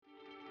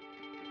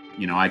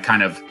I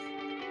kind of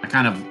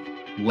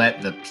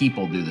let the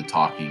people do the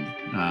talking,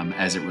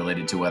 as it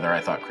related to whether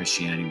I thought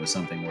Christianity was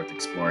something worth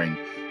exploring,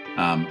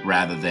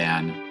 rather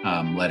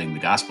than letting the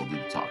gospel do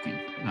the talking.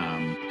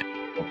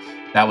 So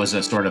that was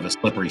a sort of a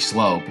slippery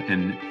slope,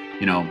 and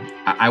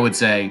I would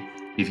say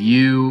if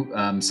you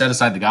set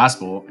aside the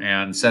gospel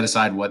and set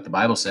aside what the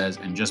Bible says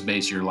and just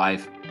base your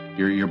life,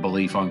 your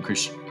belief on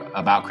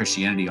about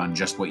Christianity on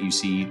just what you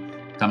see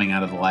coming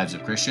out of the lives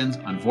of Christians,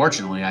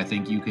 unfortunately, I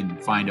think you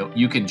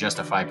can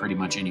justify pretty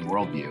much any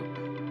worldview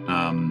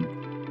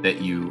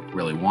that you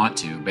really want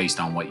to, based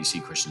on what you see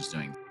Christians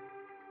doing.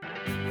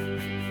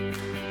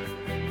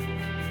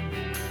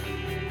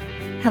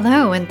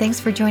 Hello, and thanks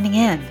for joining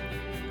in.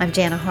 I'm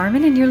Jana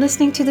Harmon, and you're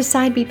listening to the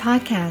Side B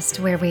podcast,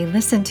 where we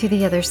listen to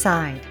the other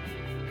side.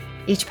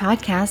 Each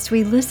podcast,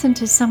 we listen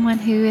to someone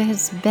who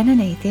has been an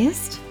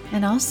atheist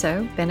and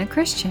also been a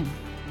Christian.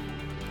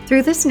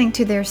 Through listening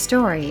to their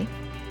story,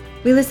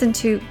 we listen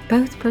to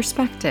both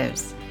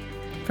perspectives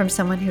from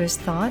someone who has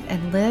thought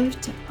and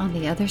lived on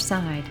the other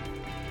side.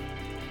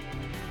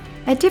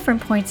 At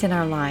different points in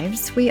our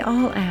lives, we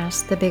all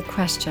ask the big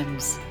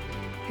questions.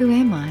 Who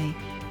am I?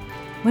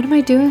 What am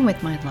I doing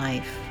with my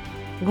life?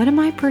 What am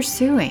I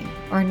pursuing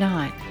or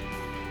not?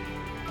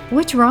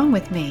 What's wrong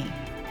with me?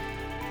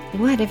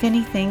 What, if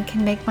anything,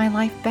 can make my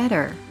life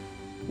better?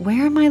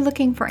 Where am I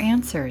looking for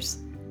answers?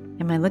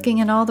 Am I looking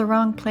in all the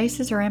wrong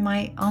places, or am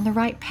I on the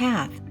right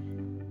path?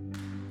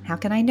 How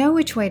can I know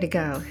which way to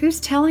go? Who's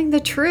telling the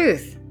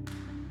truth?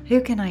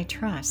 Who can I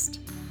trust?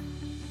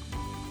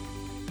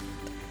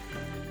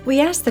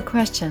 We ask the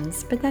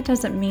questions, but that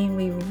doesn't mean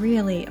we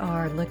really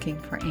are looking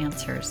for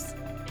answers.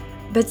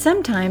 But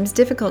sometimes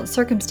difficult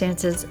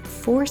circumstances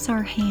force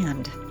our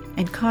hand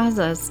and cause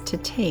us to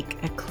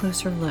take a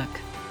closer look.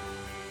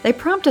 They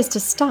prompt us to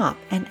stop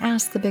and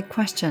ask the big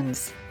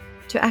questions,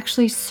 to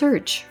actually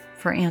search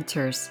for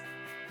answers.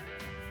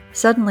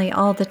 Suddenly,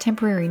 all the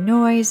temporary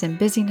noise and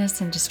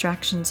busyness and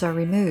distractions are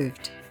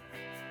removed.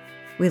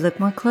 We look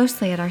more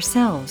closely at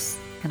ourselves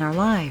and our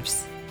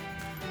lives,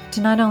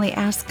 to not only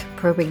ask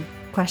probing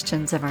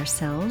questions of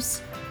ourselves,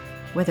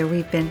 whether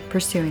we've been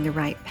pursuing the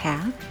right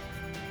path,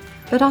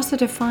 but also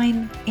to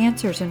find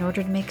answers in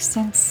order to make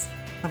sense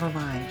of our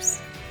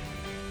lives.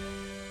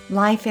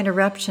 Life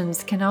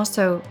interruptions can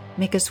also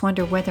make us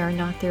wonder whether or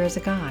not there is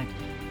a God.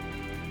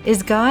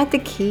 Is God the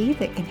key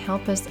that can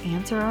help us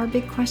answer our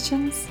big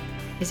questions?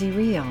 Is He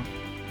real?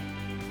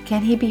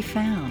 Can He be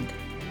found?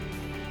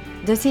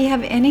 Does He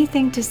have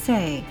anything to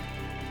say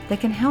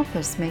that can help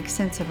us make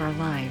sense of our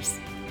lives?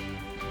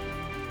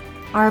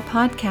 Our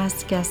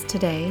podcast guest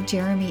today,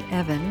 Jeremy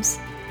Evans,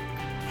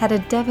 had a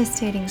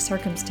devastating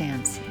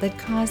circumstance that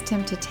caused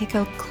him to take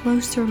a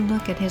closer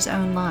look at his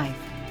own life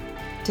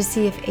to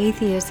see if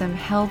atheism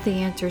held the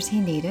answers he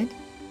needed,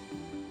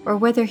 or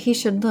whether he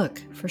should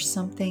look for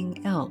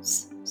something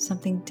else,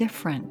 something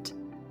different,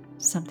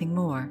 something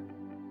more.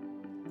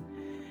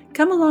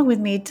 Come along with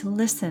me to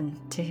listen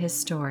to his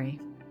story.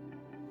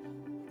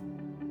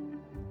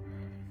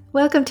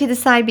 Welcome to the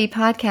Side B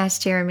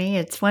podcast, Jeremy.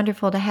 It's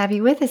wonderful to have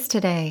you with us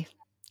today.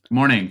 Good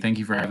morning. Thank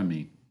you for having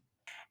me.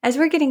 As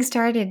we're getting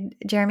started,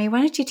 Jeremy, why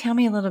don't you tell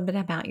me a little bit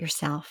about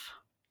yourself?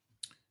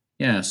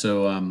 Yeah,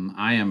 so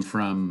I am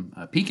from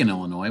Pekin,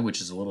 Illinois,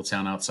 which is a little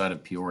town outside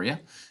of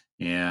Peoria,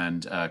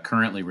 and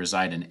currently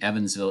reside in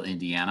Evansville,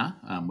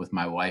 Indiana, with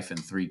my wife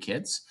and 3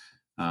 kids.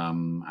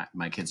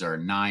 My kids are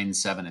 9,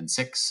 7, and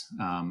 6,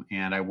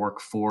 and I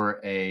work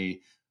for a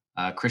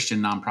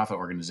Christian nonprofit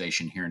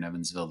organization here in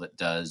Evansville that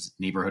does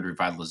neighborhood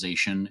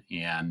revitalization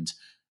and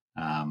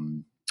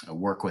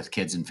work with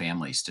kids and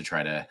families to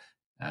try to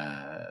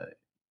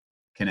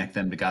connect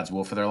them to God's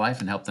will for their life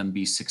and help them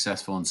be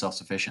successful and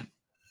self-sufficient.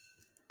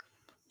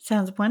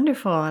 Sounds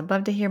wonderful. I'd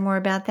love to hear more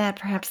about that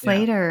perhaps Yeah,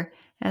 later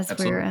as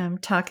absolutely. we're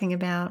talking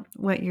about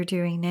what you're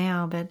doing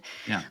now. But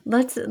Yeah.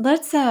 let's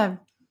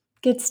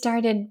get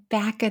started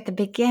back at the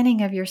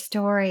beginning of your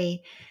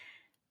story,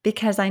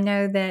 because I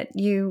know that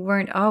you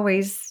weren't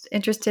always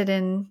interested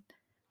in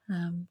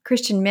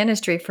Christian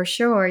ministry for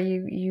sure.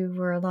 You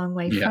were a long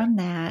way Yeah. from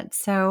that.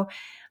 So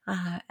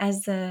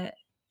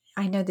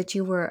I know that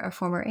you were a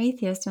former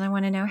atheist, and I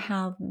want to know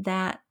how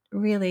that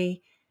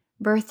really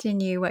birthed in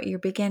you, what your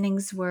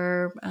beginnings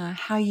were,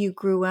 how you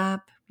grew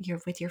up,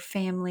 with your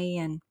family,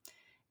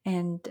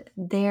 and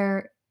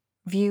their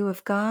view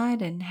of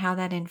God, and how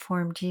that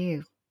informed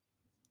you.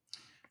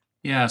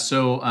 Yeah.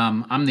 So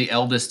I'm the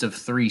eldest of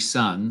 3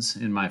 sons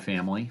in my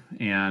family.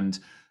 And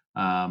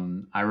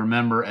I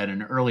remember at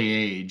an early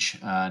age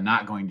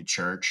not going to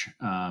church.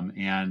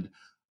 And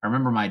I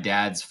remember my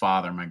dad's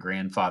father, my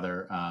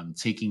grandfather,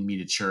 taking me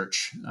to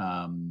church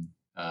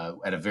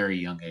at a very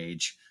young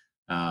age,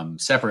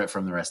 separate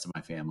from the rest of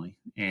my family.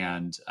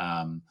 And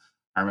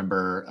I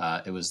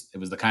remember it was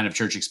the kind of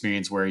church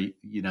experience where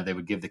they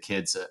would give the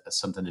kids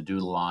something to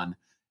doodle on,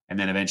 and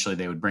then eventually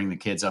they would bring the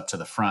kids up to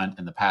the front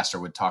and the pastor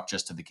would talk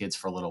just to the kids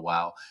for a little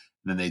while.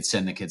 And then they'd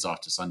send the kids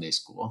off to Sunday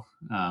school.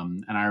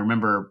 And I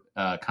remember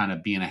kind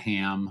of being a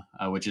ham,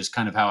 which is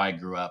kind of how I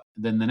grew up.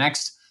 Then the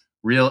next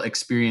real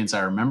experience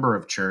I remember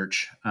of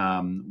church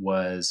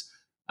was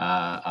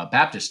a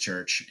Baptist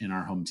church in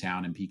our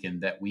hometown in Pekin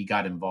that we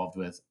got involved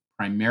with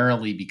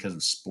primarily because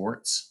of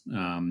sports.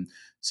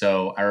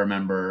 So I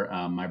remember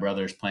my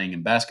brothers playing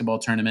in basketball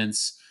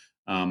tournaments.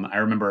 I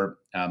remember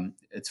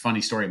it's a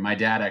funny story. My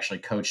dad actually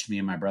coached me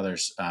and my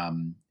brothers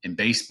in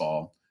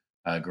baseball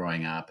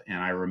growing up, and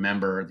I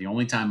remember the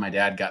only time my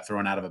dad got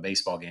thrown out of a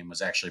baseball game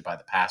was actually by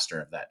the pastor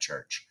of that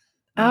church.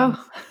 Um,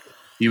 Oh,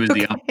 he was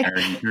the okay. umpire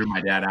and he threw my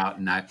dad out,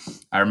 and I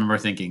remember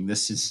thinking,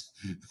 this is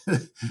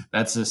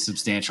that's a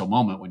substantial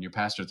moment when your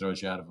pastor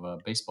throws you out of a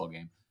baseball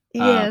game.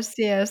 Um, Yes,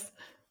 yes.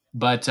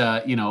 but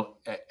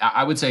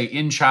I would say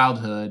in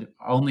childhood,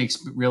 only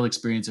real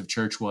experience of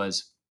church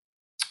was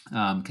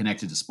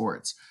connected to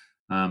sports.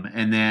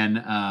 And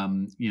then,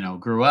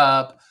 grew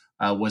up,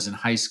 was in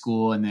high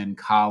school and then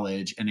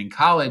college. And in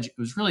college, it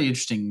was really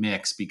interesting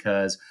mix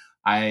because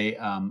I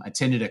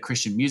attended a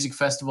Christian music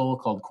festival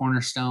called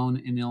Cornerstone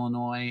in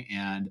Illinois,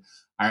 and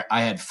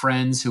I had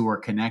friends who were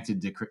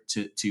connected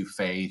to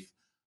faith,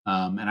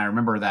 and I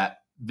remember that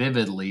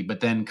vividly.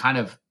 But then, kind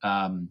of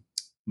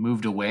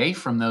moved away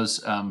from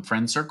those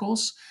friend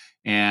circles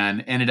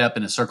and ended up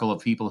in a circle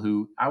of people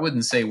who I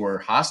wouldn't say were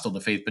hostile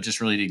to faith, but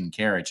just really didn't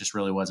care. It just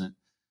really wasn't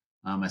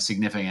a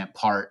significant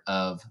part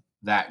of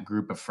that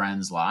group of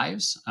friends'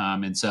 lives.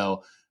 And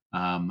so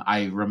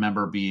I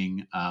remember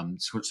being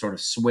sort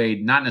of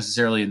swayed, not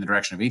necessarily in the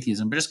direction of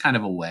atheism, but just kind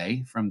of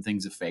away from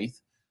things of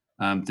faith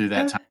through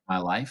that Oh, time of my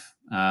life.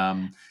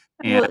 And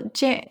well,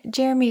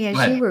 Jeremy, go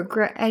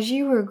ahead. as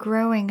you were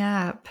growing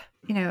up,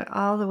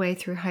 all the way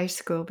through high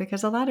school,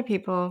 because a lot of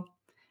people,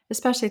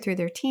 especially through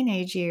their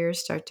teenage years,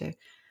 start to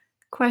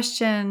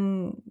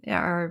question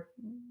or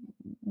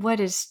what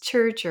is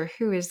church or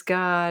who is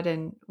God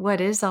and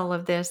what is all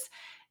of this.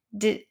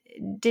 Did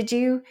did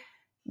you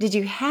did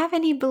you have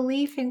any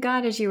belief in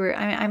God as you were?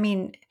 I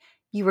mean,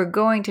 you were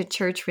going to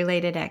church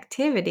related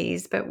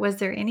activities, but was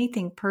there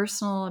anything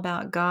personal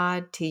about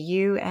God to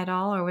you at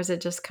all, or was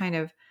it just kind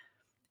of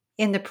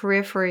in the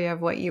periphery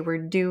of what you were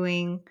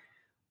doing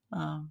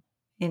um,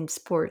 in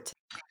sports?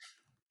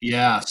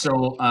 Yeah.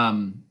 So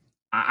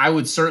I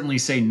would certainly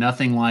say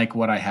nothing like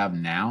what I have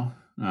now.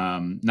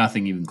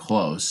 Nothing even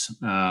close.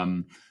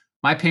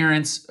 My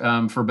parents,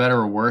 for better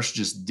or worse,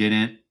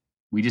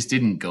 we just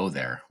didn't go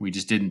there. We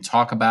just didn't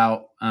talk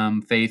about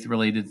faith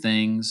related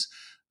things.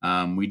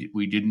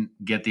 We didn't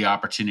get the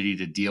opportunity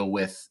to deal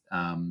with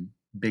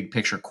big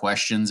picture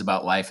questions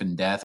about life and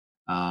death.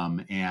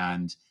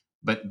 And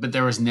but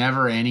there was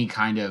never any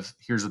kind of,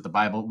 here's what the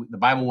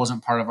Bible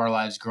wasn't part of our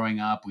lives growing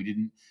up. We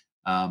didn't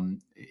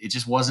it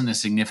just wasn't a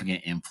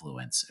significant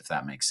influence, if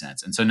that makes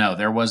sense. And so, no,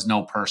 there was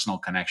no personal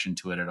connection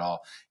to it at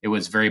all. It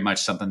was very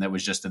much something that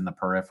was just in the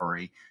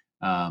periphery,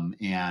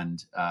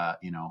 and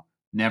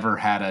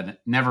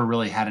never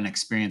really had an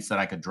experience that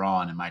I could draw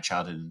on in my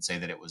childhood and say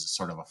that it was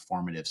sort of a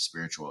formative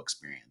spiritual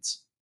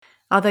experience.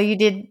 Although you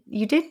did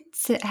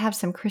have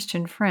some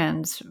Christian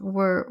friends,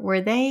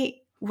 were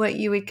they what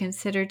you would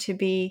consider to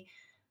be?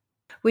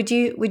 Would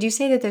you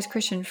say that those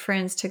Christian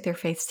friends took their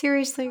faith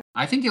seriously?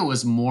 I think it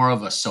was more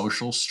of a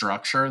social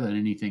structure than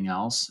anything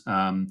else.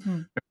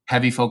 Hmm.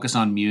 Heavy focus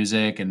on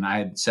music, and I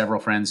had several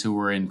friends who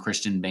were in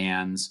Christian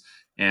bands,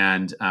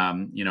 and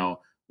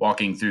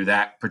walking through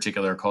that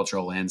particular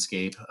cultural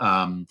landscape,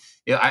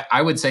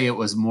 I would say it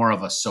was more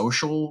of a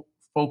social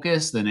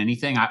focus than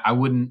anything. I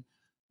wouldn't.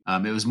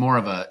 It was more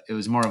of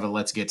a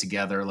let's get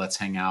together, let's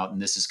hang out,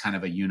 and this is kind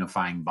of a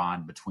unifying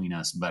bond between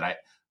us. But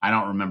I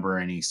don't remember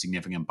any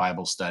significant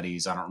Bible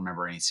studies. I don't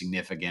remember any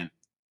significant,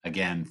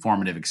 again,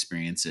 formative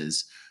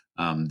experiences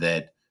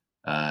that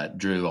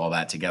drew all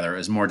that together. It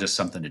was more just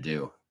something to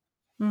do.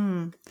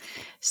 Hmm.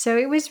 So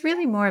it was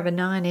really more of a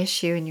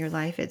non-issue in your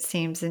life, it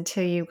seems,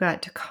 until you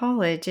got to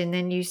college, and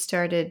then you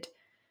started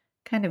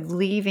kind of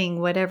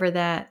leaving whatever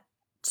that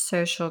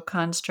social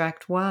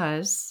construct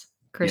was,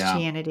 Yeah,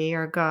 Christianity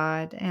or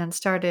God, and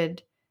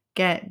started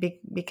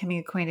becoming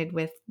acquainted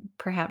with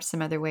perhaps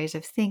some other ways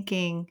of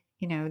thinking.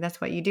 That's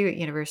what you do at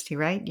university,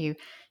 right? You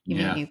meet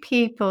yeah. new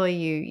people,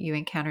 you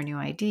encounter new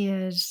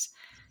ideas.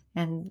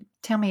 And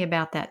tell me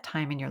about that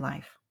time in your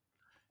life.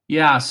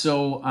 Yeah,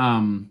 so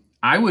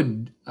I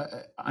would,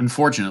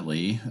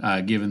 unfortunately,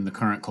 given the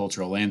current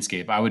cultural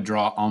landscape, I would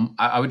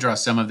draw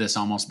some of this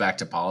almost back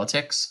to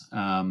politics.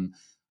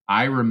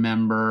 I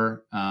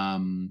remember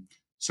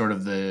sort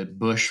of the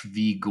Bush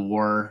v.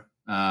 Gore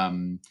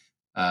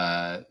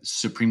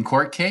Supreme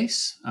Court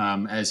case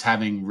as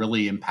having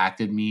really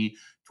impacted me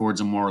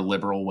towards a more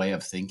liberal way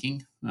of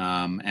thinking,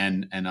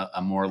 and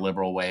a more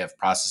liberal way of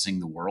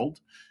processing the world.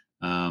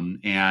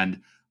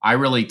 And I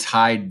really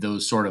tied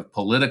those sort of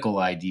political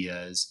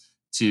ideas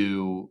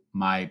to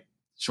my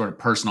sort of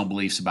personal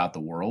beliefs about the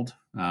world.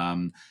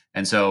 And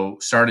so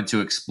started to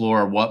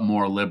explore what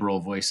more liberal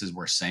voices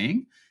were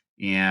saying.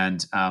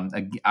 And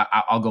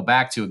I'll go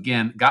back to,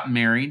 again, got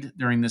married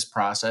during this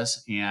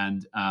process.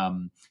 And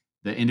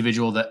the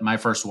individual that my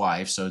first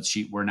wife, so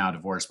we're now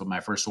divorced, but my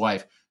first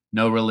wife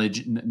no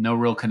religion, no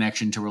real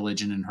connection to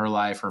religion in her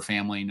life, her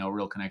family, no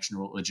real connection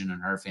to religion in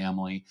her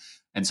family.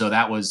 And so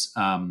that was,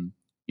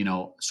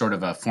 sort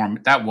of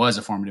that was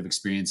a formative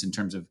experience in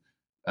terms of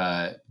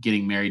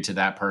getting married to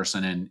that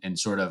person, and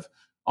sort of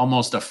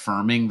almost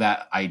affirming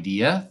that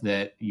idea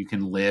that you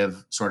can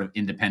live sort of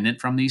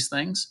independent from these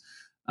things.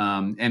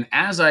 And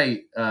as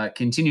I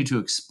continue to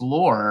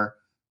explore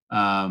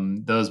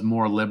those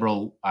more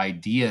liberal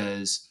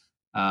ideas,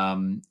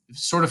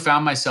 sort of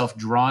found myself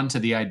drawn to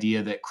the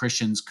idea that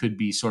Christians could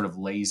be sort of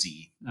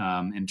lazy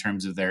in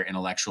terms of their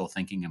intellectual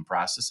thinking and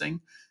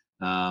processing.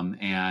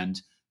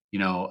 And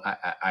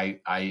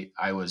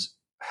I was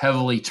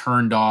heavily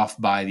turned off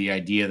by the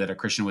idea that a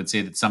Christian would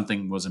say that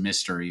something was a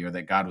mystery or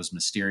that God was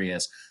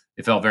mysterious.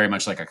 It felt very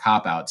much like a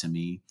cop out to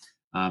me.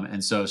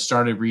 And so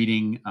started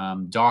reading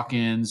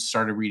Dawkins,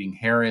 started reading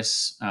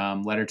Harris.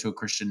 Letter to a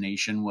Christian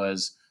Nation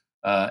was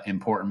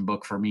important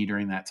book for me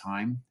during that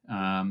time.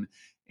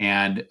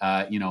 And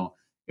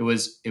it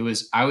was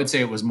I would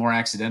say it was more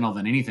accidental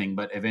than anything,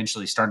 but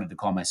eventually started to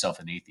call myself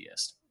an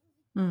atheist.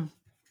 Mm.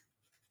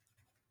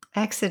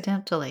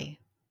 Accidentally.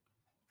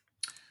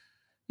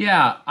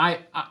 Yeah,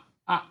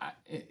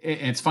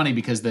 it's funny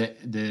because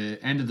the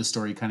end of the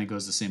story kind of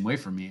goes the same way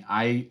for me.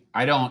 I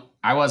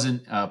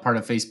wasn't part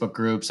of Facebook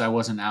groups. I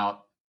wasn't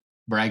out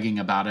bragging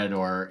about it,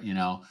 or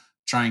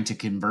trying to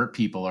convert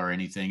people or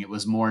anything. It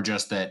was more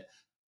just that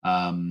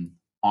on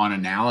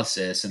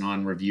analysis and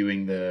on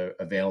reviewing the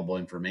available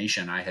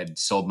information, I had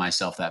sold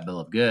myself that bill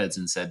of goods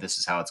and said this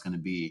is how it's going to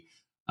be.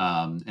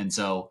 And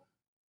so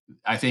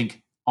I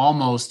think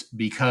almost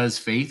because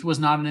faith was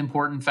not an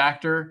important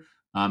factor,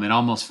 it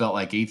almost felt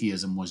like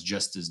atheism was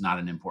just as not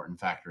an important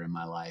factor in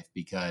my life,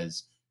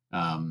 because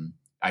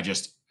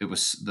it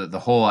was the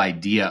whole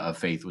idea of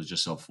faith was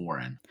just so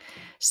foreign.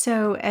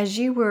 So, as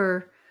you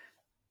were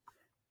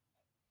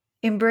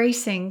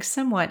embracing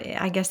somewhat,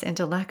 I guess,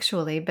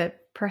 intellectually, but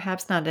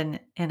perhaps not in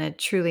a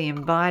truly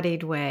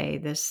embodied way,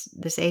 this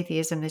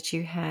atheism that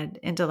you had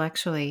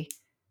intellectually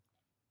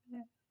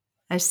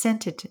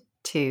assented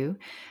to,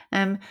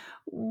 um,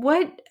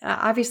 what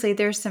obviously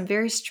there's some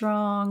very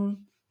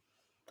strong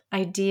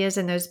ideas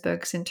in those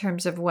books in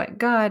terms of what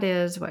God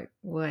is,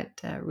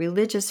 what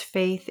religious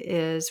faith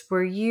is.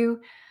 Were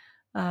you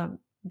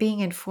being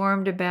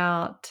informed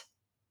about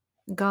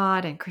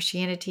God and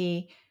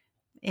Christianity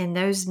in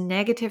those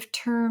negative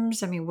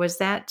terms? I mean, was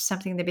that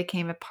something that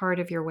became a part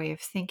of your way of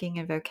thinking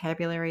and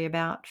vocabulary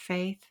about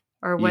faith?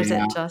 Or was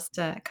Yeah. it just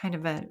a kind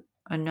of a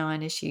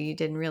non issue? You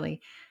didn't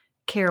really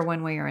care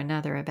one way or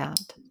another about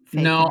faith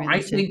and No, I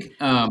religion?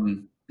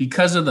 think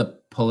because of the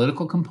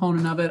political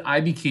component of it,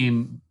 I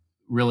became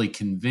really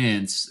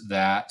convinced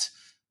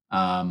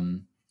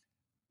um,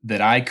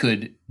 that I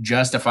could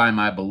justify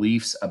my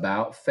beliefs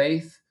about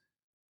faith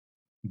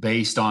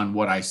based on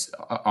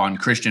on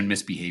Christian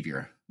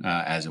misbehavior,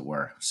 as it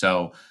were.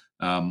 So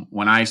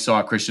when I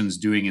saw Christians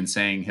doing and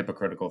saying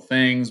hypocritical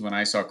things, when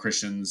I saw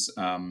Christians,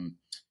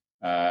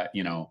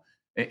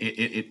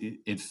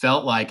 it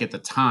felt like at the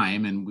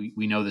time, and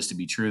we know this to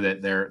be true,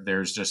 that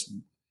there's just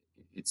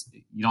it's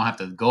you don't have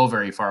to go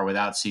very far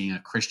without seeing a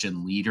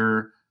Christian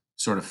leader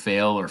sort of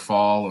fail or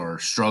fall or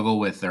struggle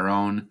with their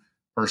own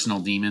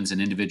personal demons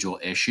and individual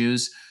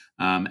issues.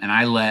 And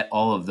I let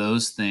all of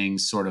those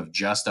things sort of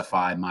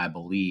justify my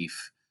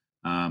belief.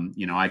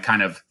 I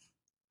kind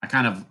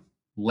of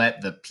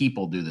let the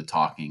people do the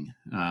talking,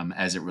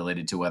 as it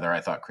related to whether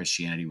I thought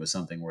Christianity was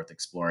something worth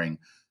exploring,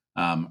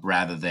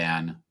 rather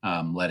than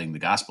letting the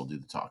gospel do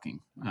the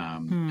talking.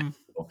 Hmm.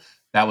 So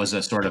that was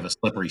a sort of a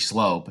slippery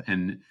slope.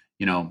 And,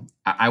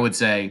 I would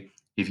say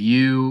if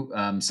you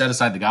set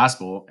aside the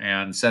gospel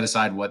and set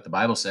aside what the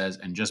Bible says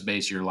and just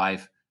base your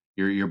life,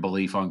 your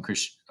belief on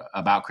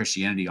about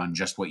Christianity on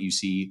just what you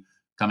see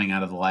coming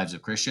out of the lives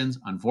of Christians,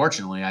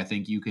 unfortunately, I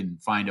think you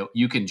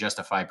can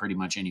justify pretty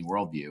much any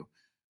worldview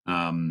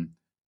um,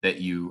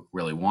 that you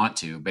really want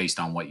to, based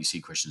on what you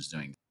see Christians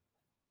doing.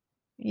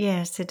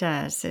 Yes, it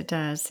does. It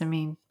does. I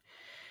mean,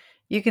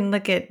 you can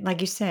look at, like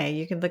you say,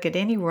 you can look at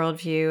any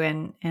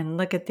worldview and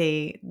look at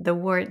the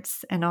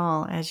warts and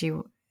all as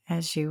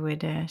you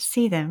would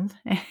see them,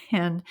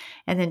 and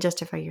then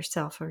justify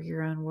yourself or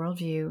your own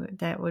worldview.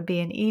 That would be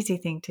an easy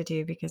thing to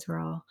do because we're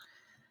all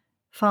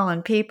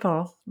fallen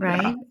people,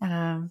 Yeah,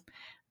 right?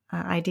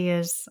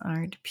 Ideas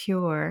aren't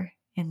pure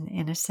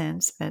in a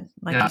sense, but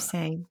like you yeah,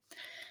 say,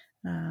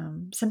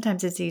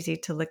 sometimes it's easy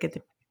to look at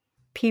the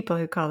people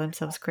who call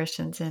themselves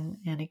Christians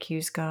and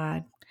accuse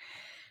God,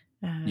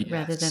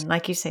 rather yes, than,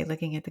 like you say,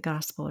 looking at the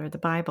gospel or the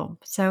Bible.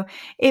 So,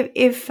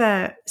 if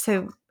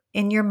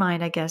in your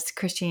mind, I guess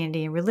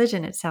Christianity and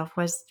religion itself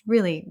was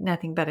really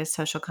nothing but a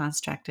social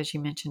construct, as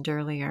you mentioned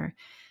earlier.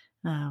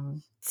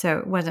 So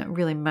it wasn't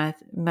really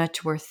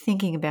much worth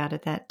thinking about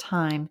at that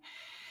time.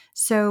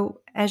 So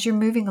as you're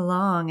moving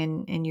along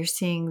and you're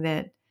seeing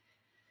that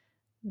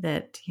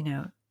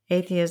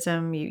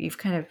atheism, you've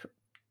kind of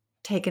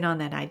taken on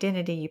that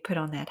identity, you put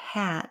on that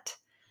hat.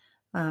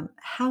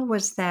 How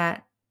was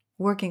that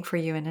working for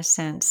you in a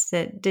sense?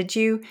 That did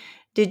you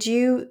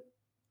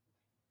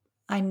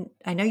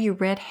I know you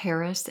read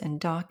Harris and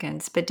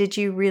Dawkins, but did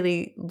you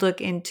really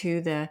look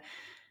into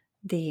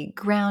the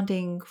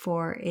grounding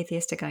for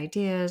atheistic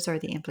ideas or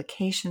the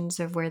implications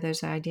of where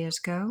those ideas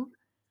go?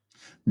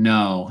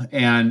 No,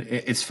 and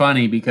it's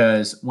funny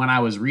because when I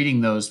was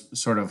reading those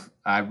sort of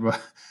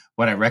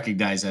what I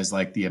recognize as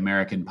like the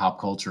American pop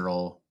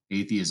cultural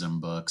atheism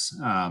books,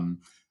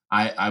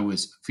 I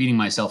was feeding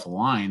myself a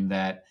line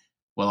that,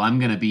 well, I'm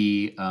going to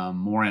be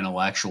more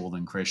intellectual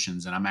than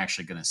Christians, and I'm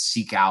actually going to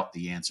seek out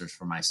the answers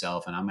for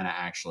myself, and I'm going to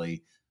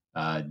actually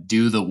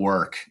do the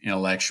work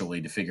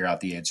intellectually to figure out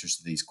the answers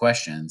to these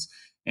questions.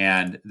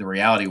 And the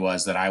reality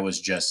was that I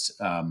was just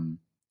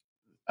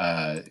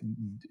uh,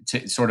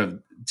 sort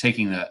of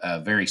taking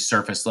a very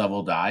surface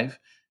level dive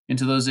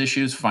into those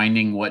issues,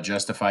 finding what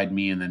justified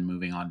me, and then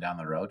moving on down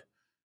the road.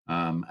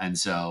 And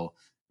so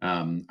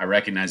I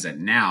recognize that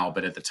now,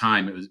 but at the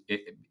time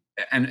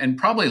and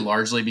probably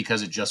largely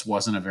because it just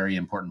wasn't a very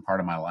important part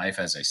of my life.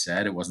 As I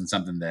said, it wasn't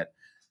something that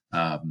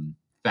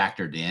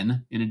factored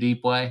in a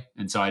deep way,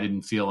 and so I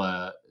didn't feel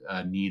a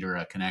need or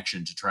a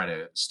connection to try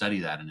to study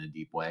that in a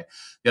deep way.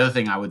 The other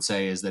thing I would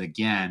say is that,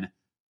 again,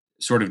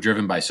 sort of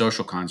driven by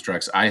social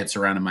constructs, I had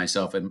surrounded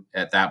myself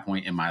at that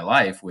point in my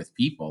life with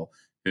people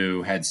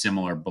who had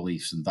similar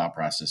beliefs and thought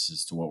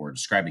processes to what we're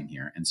describing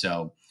here. And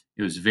so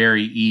it was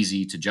very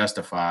easy to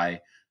justify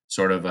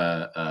sort of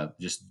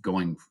just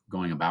going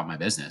about my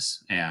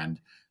business.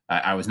 And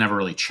I was never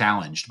really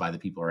challenged by the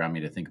people around me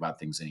to think about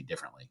things any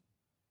differently.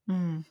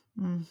 Mm,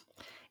 mm.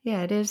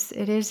 Yeah, it is.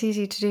 It is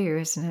easy to do,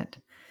 isn't it?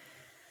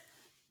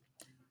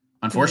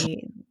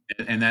 Unfortunately,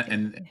 The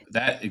and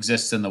that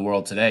exists in the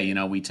world today.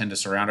 We tend to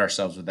surround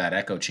ourselves with that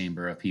echo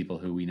chamber of people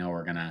who we know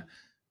are going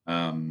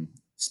to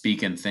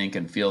speak and think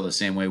and feel the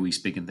same way we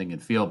speak and think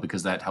and feel,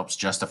 because that helps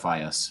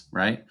justify us,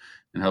 right?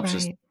 And helps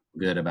us right.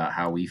 feel good about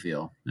how we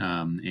feel.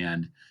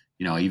 And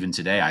even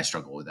today, I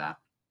struggle with that.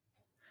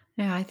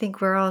 Yeah, I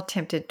think we're all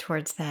tempted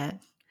towards that.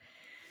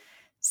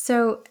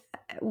 So,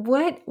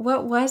 what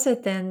was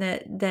it then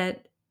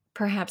that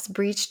perhaps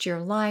breached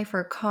your life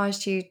or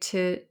caused you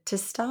to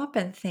stop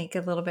and think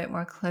a little bit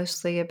more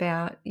closely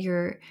about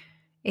your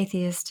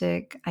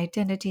atheistic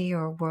identity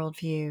or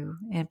worldview,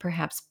 and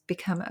perhaps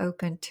become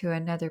open to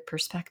another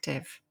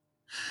perspective?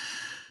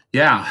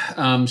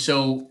 Yeah.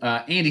 So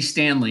Andy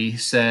Stanley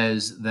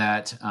says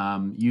that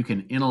you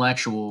can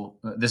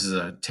this is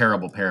a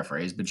terrible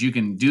paraphrase, but you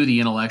can do the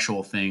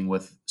intellectual thing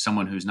with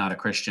someone who's not a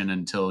Christian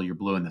until you're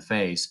blue in the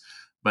face.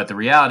 But the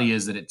reality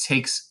is that it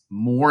takes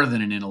more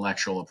than an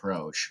intellectual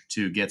approach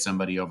to get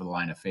somebody over the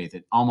line of faith.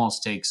 It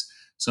almost takes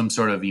some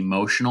sort of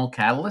emotional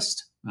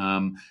catalyst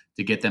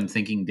to get them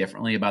thinking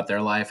differently about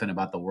their life and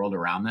about the world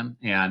around them.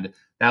 And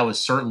that was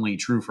certainly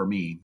true for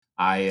me.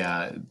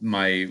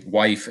 My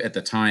wife at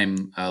the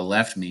time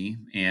left me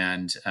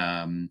and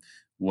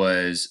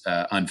was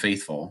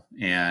unfaithful,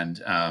 and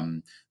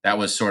that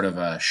was sort of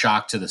a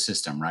shock to the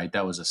system, right?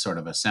 That was a sort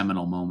of a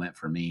seminal moment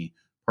for me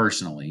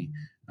personally,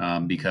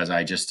 because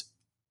I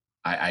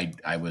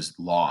was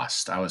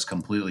lost. I was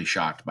completely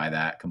shocked by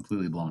that,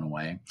 completely blown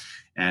away,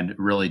 and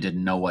really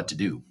didn't know what to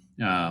do.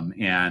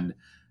 And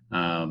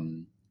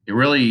It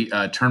really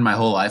turned my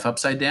whole life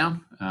upside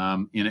down,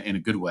 in a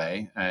good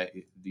way.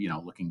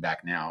 Looking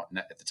back now, and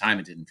at the time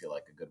it didn't feel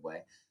like a good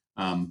way,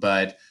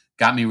 but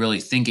got me really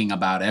thinking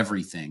about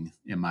everything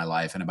in my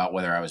life and about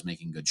whether I was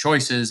making good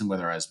choices and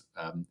whether I was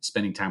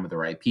spending time with the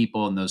right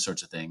people and those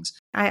sorts of things.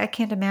 I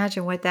can't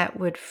imagine what that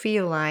would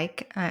feel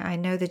like. I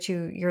know that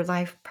your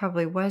life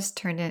probably was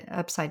turned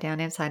upside down,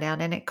 inside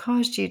out, and it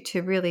caused you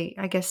to really,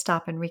 I guess,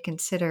 stop and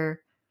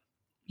reconsider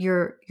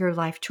your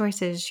life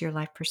choices, your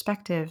life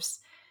perspectives,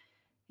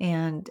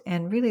 and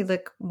really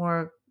look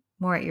more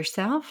at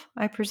yourself,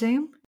 I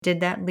presume.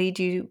 Did that lead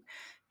you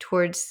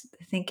towards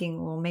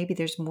thinking, well, maybe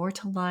there's more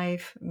to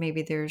life,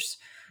 maybe there's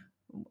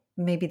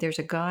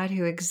a God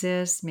who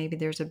exists, maybe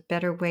there's a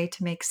better way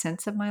to make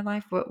sense of my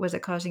life? What was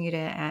it causing you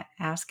to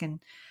ask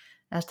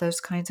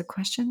those kinds of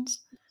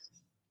questions?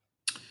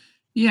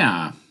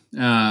 Yeah,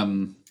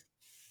 um,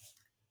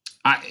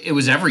 it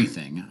was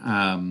everything.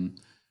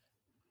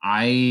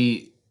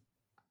 I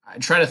I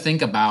try to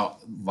think about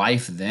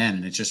life then,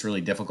 and it's just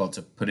really difficult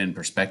to put in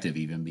perspective,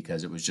 even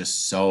because it was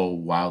just so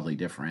wildly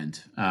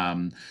different.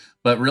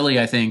 But really,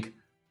 I think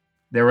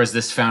there was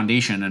this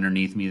foundation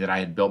underneath me that I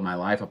had built my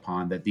life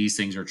upon, that these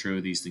things are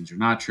true, these things are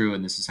not true,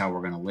 and this is how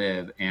we're going to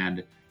live. And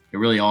it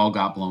really all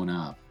got blown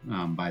up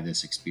by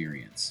this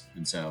experience.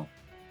 And so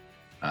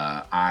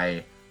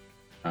I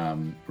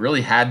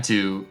really had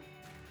to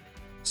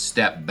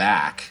step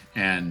back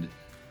and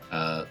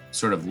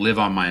sort of live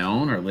on my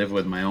own, or live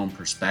with my own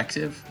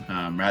perspective,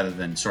 rather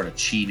than sort of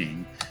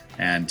cheating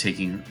and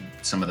taking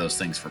some of those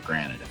things for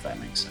granted, if that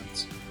makes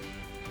sense.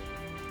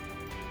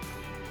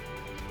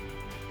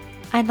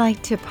 I'd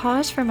like to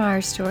pause from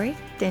our story,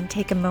 then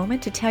take a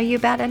moment to tell you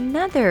about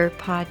another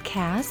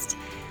podcast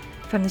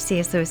from the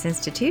C.S. Lewis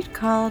Institute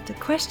called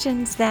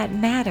Questions That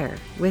Matter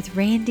with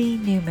Randy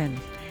Newman.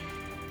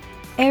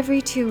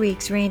 Every 2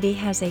 weeks, Randy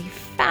has a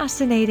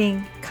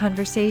fascinating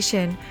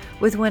conversation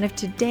with one of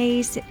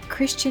today's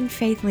Christian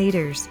faith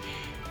leaders.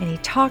 And he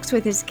talks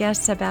with his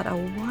guests about a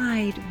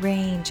wide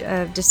range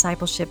of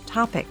discipleship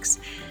topics,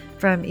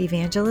 from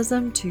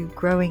evangelism to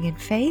growing in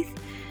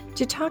faith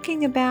to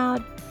talking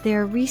about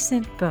their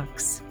recent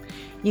books.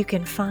 You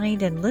can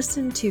find and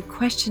listen to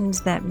Questions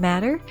That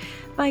Matter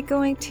by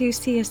going to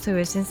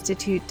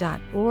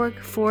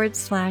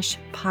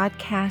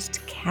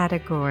cslewisinstitute.org/podcast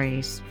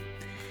categories.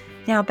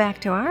 Now back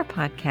to our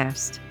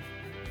podcast.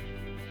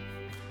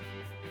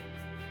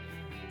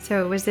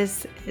 So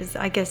this is,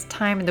 I guess,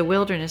 time in the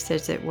wilderness,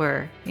 as it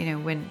were,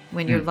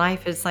 when your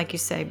life is, like you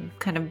say,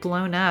 kind of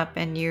blown up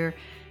and you're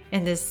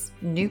in this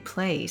new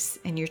place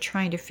and you're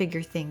trying to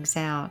figure things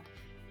out.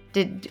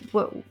 Did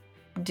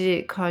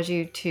it cause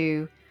you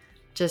to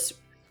just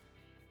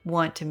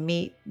want to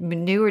meet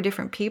new or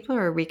different people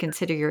or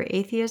reconsider your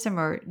atheism?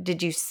 Or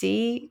did you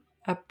see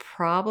a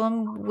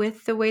problem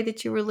with the way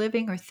that you were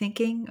living or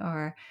thinking,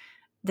 or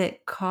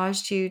that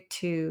caused you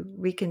to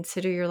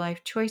reconsider your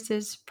life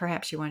choices?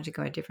 Perhaps you wanted to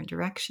go a different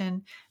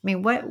direction. I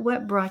mean,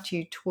 what brought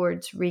you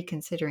towards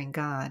reconsidering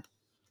God?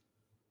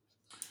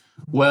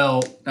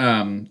 Well,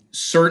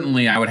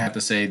 certainly I would have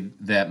to say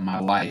that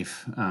my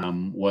wife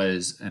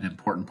was an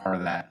important part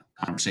of that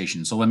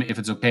conversation. So if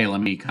it's okay,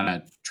 let me kind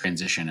of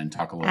transition and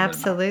talk a little bit about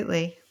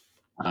Absolutely.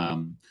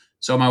 it.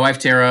 So my wife,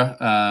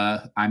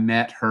 Tara, I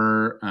met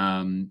her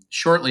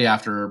shortly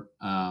after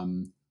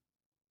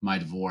my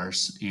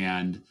divorce,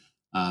 and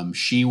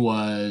she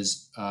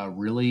was a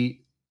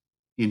really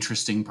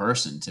interesting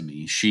person to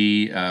me.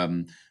 She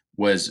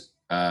was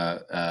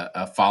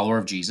a follower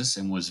of Jesus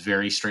and was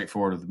very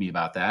straightforward with me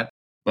about that.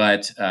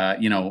 But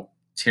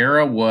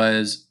Tara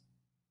was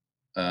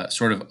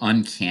sort of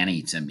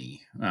uncanny to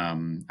me.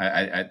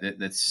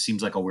 That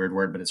seems like a weird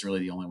word, but it's really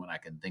the only one I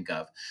can think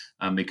of,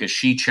 because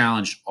she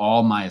challenged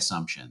all my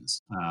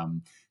assumptions.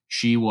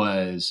 She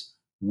was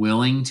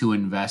willing to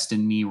invest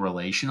in me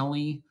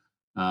relationally,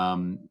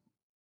 um,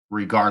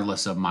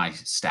 regardless of my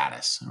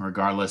status,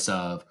 regardless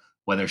of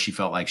whether she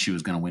felt like she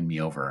was going to win me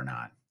over or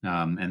not.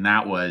 And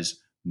that was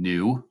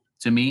new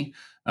to me,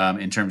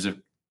 in terms of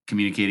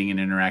communicating and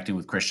interacting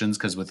with Christians.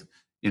 Because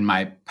in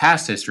my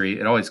past history,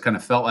 it always kind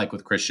of felt like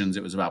with Christians,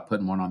 it was about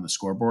putting one on the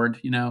scoreboard.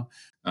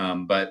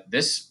 But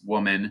this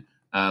woman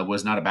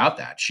was not about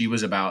that. She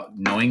was about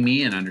knowing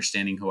me and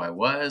understanding who I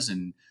was,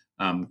 and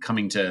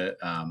coming to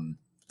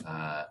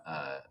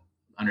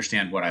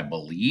understand what I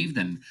believed.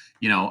 And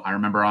I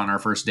remember on our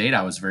first date,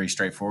 I was very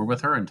straightforward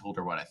with her and told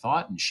her what I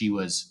thought, and she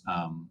was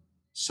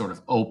sort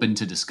of open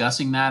to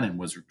discussing that and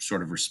was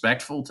sort of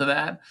respectful to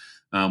that,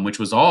 which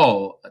was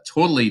all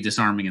totally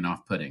disarming and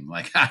off-putting.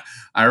 Like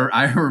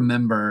I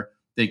remember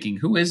thinking,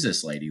 "Who is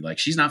this lady? Like,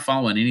 she's not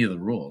following any of the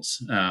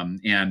rules,"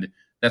 and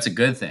that's a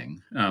good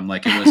thing.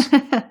 Like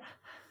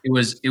it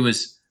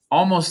was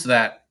almost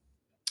that,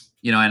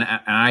 and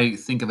I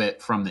think of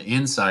it from the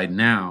inside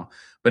now,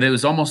 but it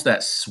was almost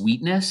that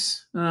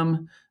sweetness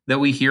that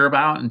we hear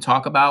about and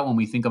talk about when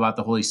we think about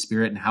the Holy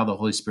Spirit and how the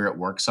Holy Spirit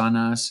works on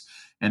us,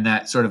 and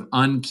that sort of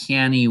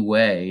uncanny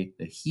way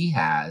that He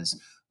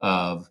has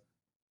of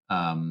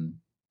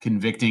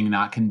convicting,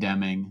 not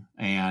condemning,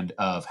 and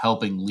of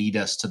helping lead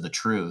us to the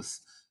truth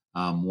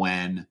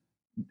when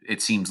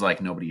it seems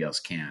like nobody else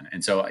can.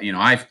 And so,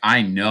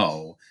 I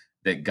know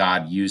that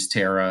God used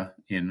Tara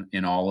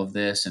in all of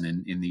this,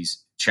 and in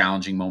these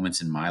challenging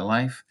moments in my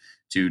life,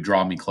 to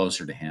draw me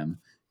closer to Him,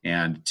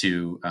 and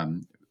to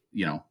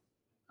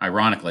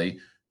ironically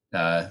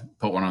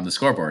put one on the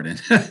scoreboard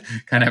and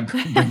kind of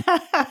bring this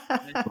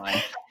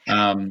line.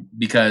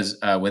 Because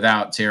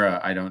without Tara,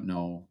 I don't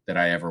know that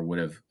I ever would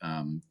have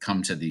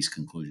come to these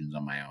conclusions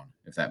on my own,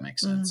 if that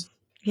makes sense.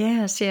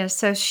 Yes, yes.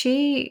 So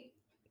she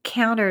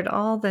countered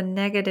all the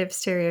negative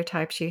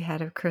stereotypes you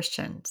had of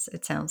Christians,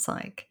 it sounds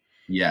like,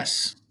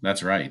 Yes,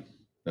 that's right.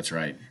 That's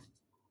right.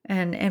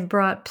 and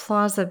brought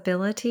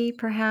plausibility,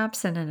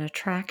 perhaps, and an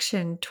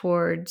attraction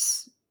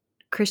towards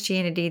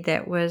Christianity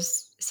that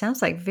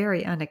sounds like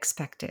very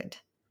unexpected.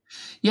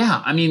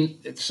 Yeah, I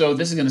mean, so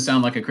this is going to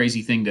sound like a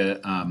crazy thing to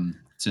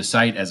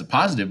cite as a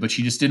positive, but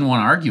she just didn't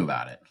want to argue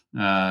about it.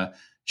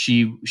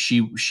 She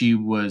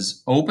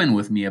was open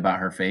with me about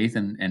her faith,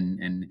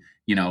 and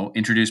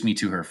introduced me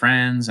to her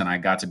friends, and I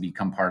got to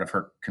become part of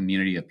her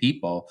community of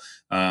people.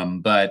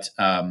 But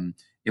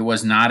it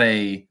was not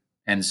a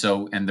and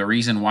the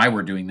reason why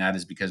we're doing that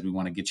is because we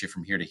want to get you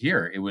from here to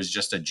here. It was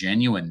just a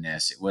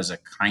genuineness. It was a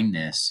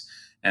kindness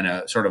and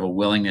a sort of a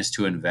willingness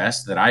to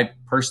invest that I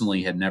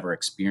personally had never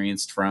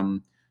experienced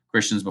from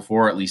Christians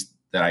before, at least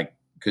that I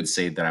could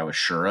say that I was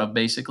sure of,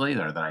 basically,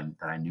 or that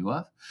I knew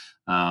of,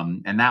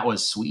 and that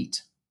was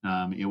sweet.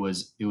 It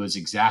was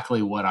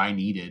exactly what I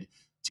needed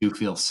to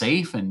feel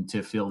safe and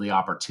to feel the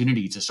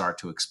opportunity to start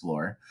to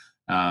explore,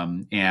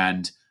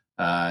 and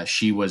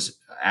she was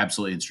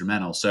absolutely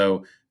instrumental.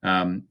 So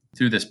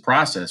through this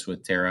process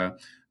with Tara,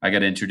 I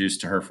got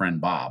introduced to her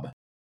friend Bob.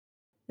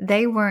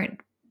 They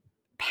weren't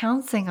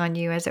pouncing on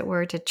you, as it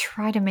were, to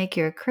try to make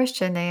you a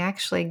Christian. They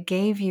actually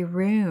gave you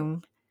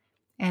room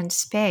and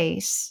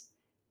space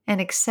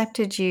and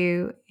accepted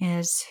you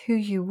as who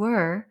you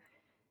were,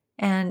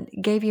 and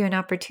gave you an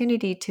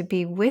opportunity to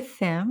be with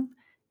them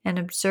and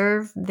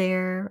observe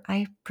their,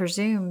 I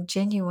presume,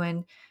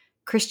 genuine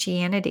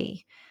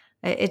Christianity.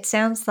 It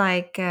sounds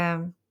like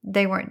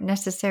they weren't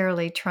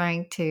necessarily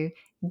trying to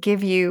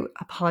give you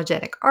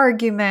apologetic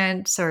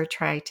arguments or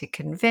try to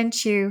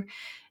convince you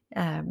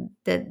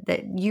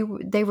that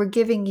they were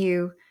giving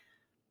you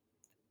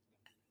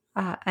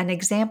an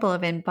example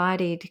of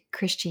embodied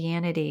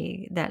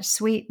Christianity, that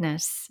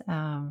sweetness.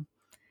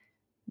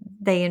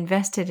 They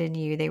invested in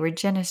you. They were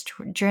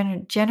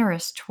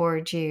generous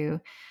towards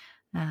you.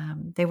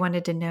 They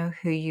wanted to know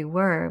who you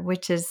were,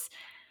 which is,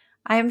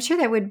 I am sure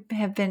that would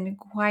have been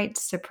quite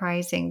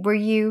surprising. Were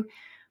you?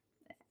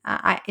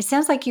 It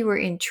sounds like you were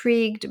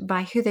intrigued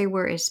by who they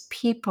were as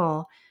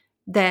people.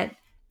 That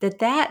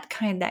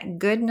that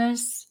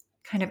goodness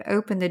kind of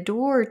opened the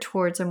door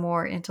towards a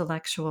more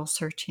intellectual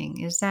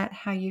searching. Is that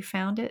how you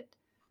found it?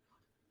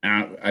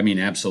 I mean,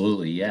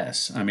 absolutely,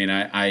 yes. I mean,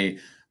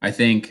 I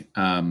think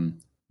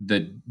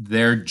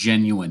their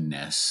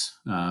genuineness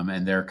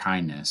and their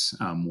kindness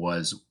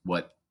was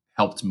what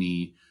helped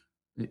me.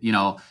 You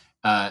know,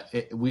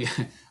 we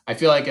I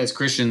feel like as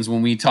Christians,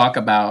 when we talk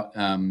about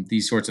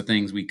these sorts of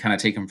things, we kind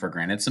of take them for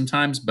granted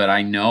sometimes. But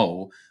I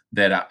know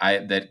that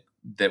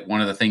that one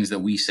of the things that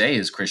we say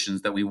as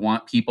Christians that we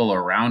want people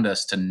around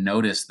us to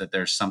notice that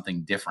there's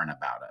something different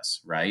about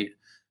us, right?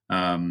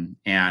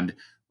 And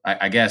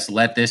I guess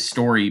let this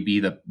story be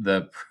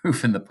the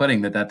proof in the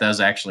pudding that that does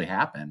actually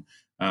happen,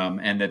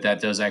 and that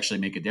that does actually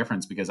make a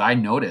difference. Because I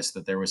noticed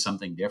that there was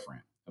something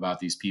different about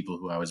these people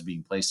who I was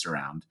being placed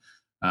around,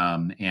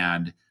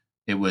 and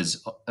it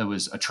was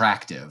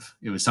attractive.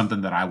 It was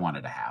something that I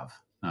wanted to have.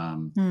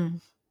 Hmm.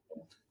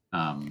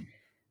 Um,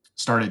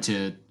 started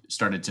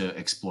to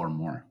explore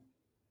more.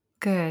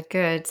 Good,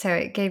 good. So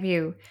it gave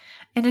you,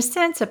 in a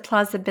sense, a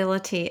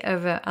plausibility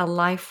of a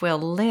life well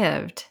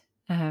lived,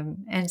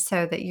 and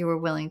so that you were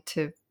willing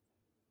to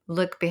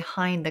look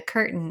behind the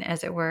curtain,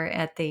 as it were,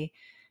 at the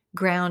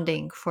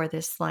grounding for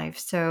this life.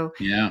 So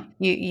Yeah,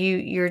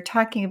 you're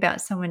talking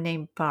about someone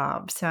named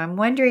Bob. So I'm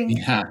wondering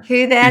yeah.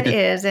 who that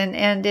is,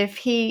 and if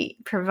he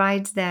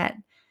provides that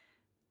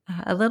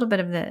a little bit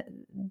of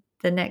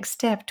the next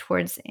step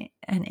towards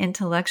an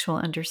intellectual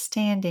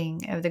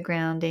understanding of the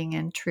grounding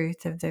and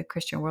truth of the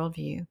Christian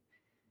worldview.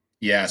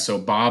 Yeah, so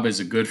Bob is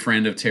a good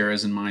friend of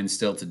Tara's and mine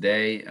still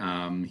today.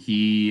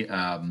 He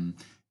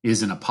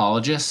is an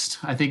apologist,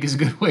 I think is a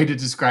good way to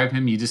describe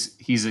him.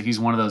 He's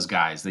one of those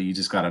guys that you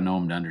just got to know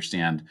him to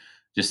understand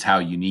just how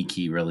unique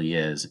he really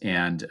is.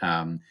 And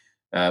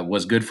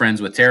was good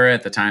friends with Tara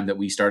at the time that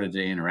we started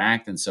to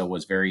interact, and so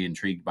was very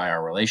intrigued by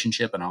our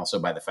relationship, and also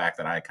by the fact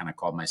that I kind of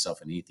called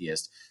myself an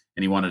atheist,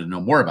 and he wanted to know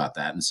more about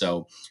that. And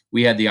so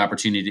we had the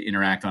opportunity to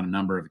interact on a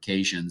number of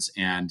occasions,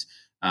 and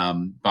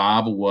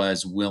Bob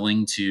was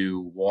willing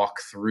to walk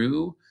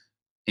through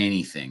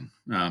anything.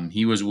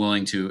 He was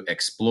willing to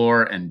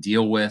explore and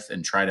deal with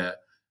and try to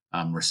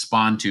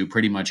respond to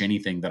pretty much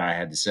anything that I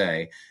had to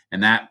say.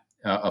 And that,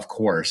 of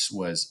course,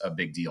 was a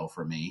big deal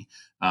for me.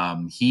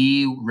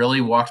 He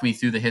really walked me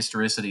through the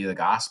historicity of the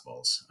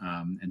Gospels.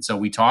 And so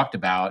we talked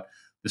about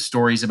the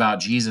stories about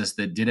Jesus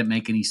that didn't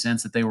make any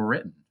sense that they were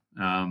written.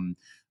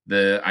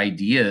 The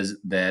ideas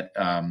that,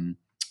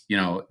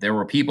 there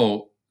were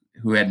people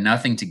who had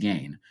nothing to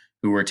gain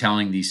who were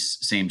telling these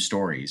same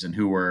stories and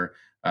who were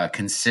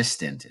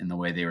consistent in the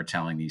way they were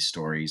telling these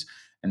stories.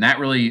 And that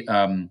really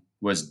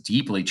was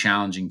deeply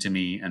challenging to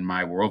me and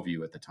my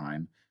worldview at the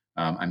time.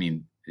 I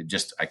mean,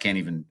 I can't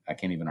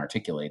even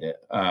articulate it.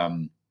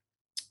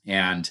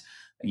 And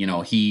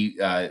he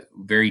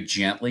very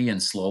gently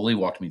and slowly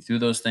walked me through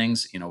those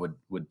things.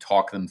 Would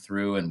talk them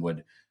through and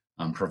would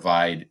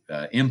provide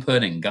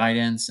input and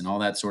guidance and all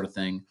that sort of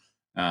thing.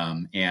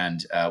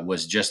 And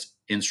was just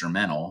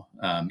instrumental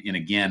in,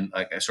 again,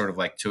 like I sort of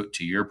like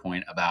to your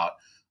point about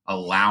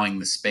allowing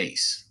the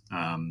space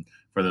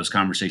for those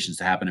conversations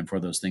to happen and for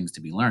those things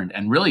to be learned.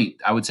 And really,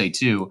 I would say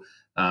too,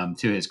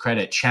 to his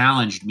credit,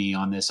 challenged me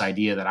on this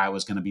idea that I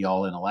was going to be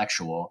all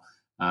intellectual,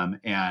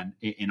 and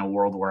in a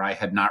world where I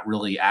had not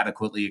really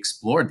adequately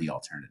explored the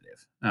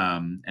alternative.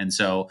 And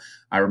so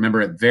I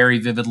remember it very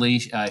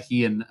vividly.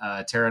 He and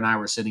Tara and I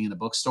were sitting in a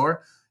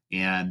bookstore,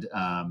 and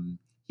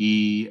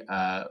he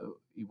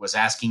was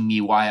asking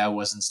me why I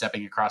wasn't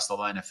stepping across the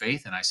line of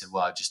faith. And I said,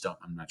 well,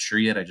 I'm not sure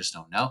yet. I just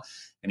don't know.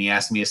 And he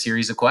asked me a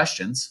series of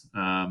questions.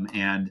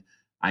 And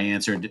I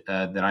answered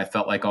that I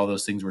felt like all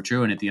those things were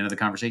true. And at the end of the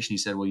conversation, he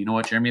said, well, you know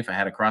what, Jeremy, if I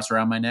had a cross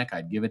around my neck,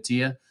 I'd give it to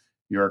you.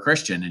 You're a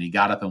Christian. And he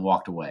got up and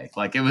walked away.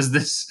 Like it was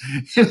this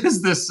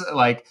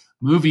like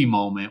movie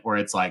moment where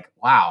it's like,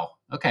 wow,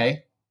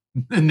 okay,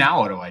 now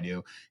what do I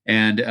do?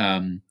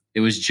 And it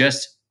was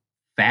just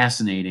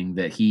fascinating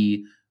that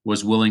he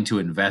was willing to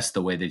invest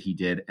the way that he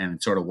did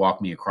and sort of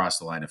walk me across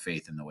the line of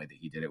faith in the way that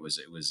he did. It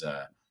was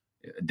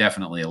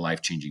definitely a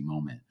life changing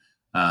moment.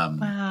 Um,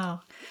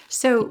 Wow.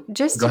 So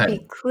just Go to ahead.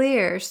 be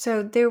clear,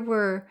 so there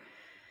was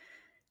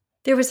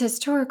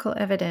historical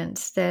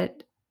evidence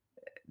that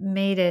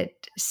made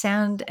it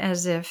sound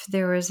as if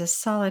there was a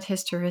solid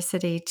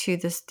historicity to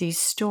these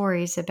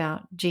stories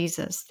about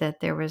Jesus,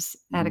 that there was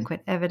Mhm.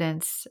 adequate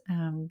evidence,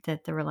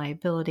 that the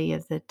reliability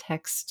of the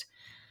text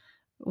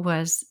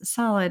was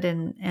solid,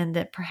 and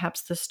that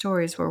perhaps the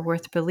stories were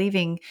worth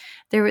believing.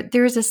 There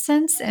is a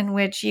sense in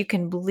which you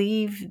can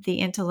believe the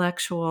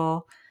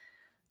intellectual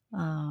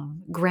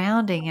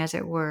grounding, as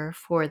it were,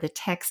 for the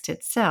text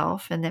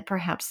itself, and that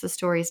perhaps the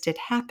stories did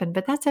happen.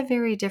 But that's a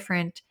very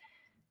different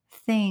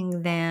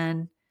thing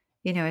than,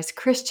 as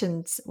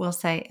Christians will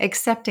say,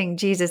 accepting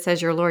Jesus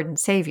as your Lord and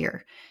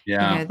Savior.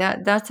 Yeah.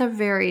 That's a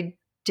very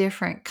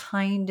different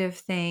kind of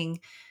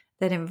thing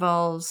that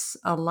involves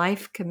a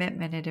life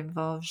commitment. It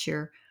involves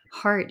your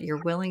heart, your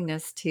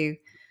willingness to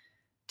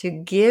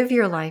give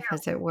your life,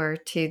 as it were,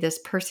 to this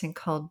person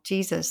called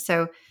Jesus.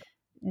 So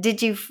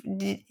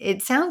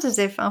it sounds as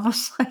if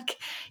almost like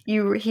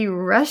he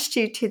rushed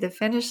you to the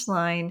finish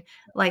line,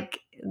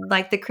 like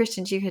the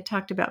Christians you had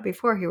talked about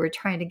before who were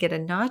trying to get a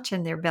notch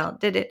in their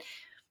belt. Did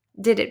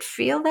it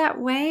feel that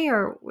way?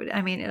 Or,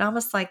 I mean, it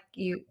almost like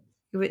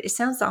it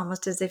sounds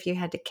almost as if you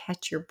had to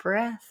catch your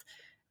breath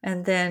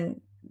and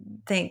then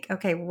think,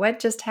 okay, what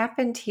just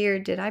happened here?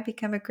 Did I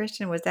become a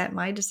Christian? Was that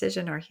my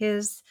decision or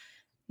his?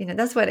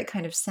 That's what it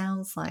kind of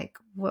sounds like.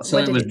 What So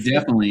what did it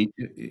feel?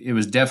 it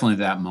was definitely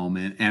that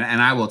moment,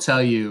 and I will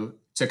tell you,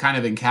 to kind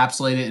of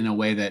encapsulate it in a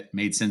way that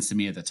made sense to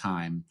me at the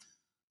time.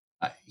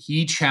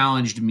 He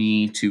challenged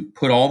me to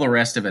put all the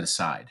rest of it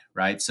aside,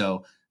 right?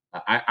 So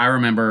I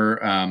remember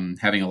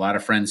having a lot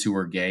of friends who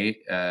were gay,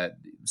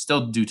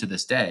 still do to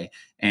this day,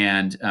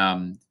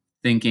 and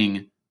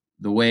thinking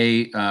the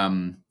way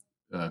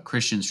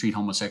Christians treat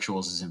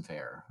homosexuals isn't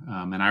fair.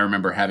 And I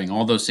remember having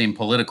all those same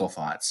political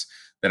thoughts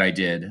that I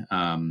did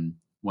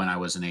when I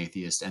was an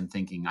atheist, and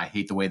thinking, I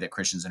hate the way that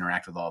Christians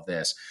interact with all of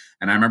this.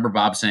 And I remember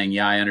Bob saying,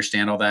 "Yeah, I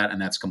understand all that, and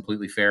that's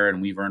completely fair,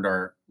 and we've earned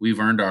our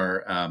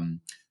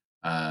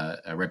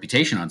a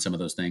reputation on some of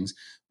those things.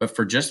 But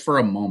for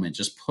a moment,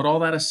 just put all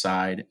that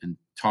aside and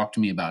talk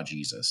to me about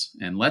Jesus,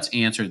 and let's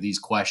answer these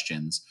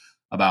questions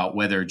about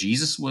whether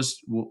Jesus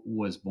was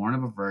born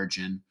of a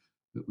virgin,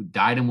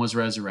 died and was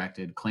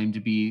resurrected, claimed to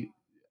be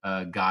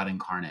God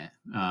incarnate,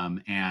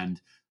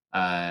 and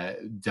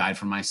died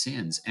for my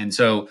sins." And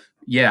so,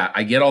 yeah,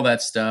 I get all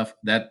that stuff.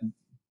 That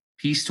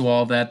piece to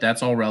all of that,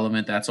 that's all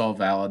relevant, that's all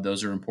valid,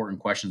 those are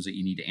important questions that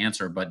you need to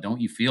answer, but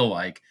don't you feel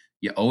like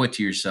you owe it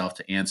to yourself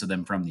to answer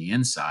them from the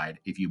inside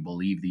if you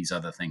believe these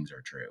other things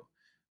are true?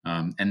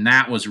 And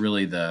that was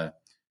really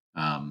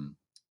um,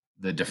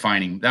 the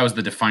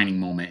defining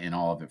moment in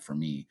all of it for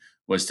me,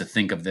 was to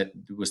think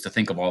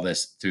of all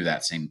this through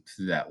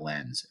that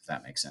lens, if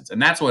that makes sense.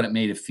 And that's what it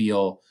made it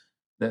feel.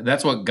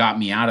 That's what got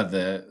me out of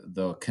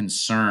the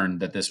concern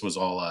that this was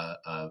all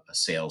a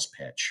sales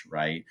pitch,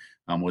 right?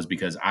 Was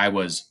because I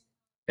was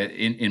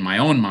in my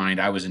own mind,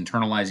 I was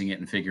internalizing it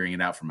and figuring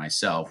it out for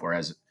myself.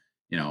 Whereas,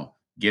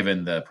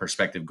 given the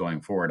perspective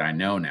going forward, I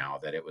know now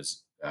that it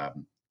was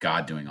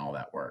God doing all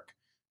that work.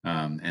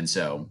 And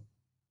so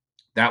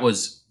that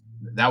was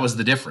that was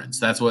the difference.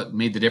 That's what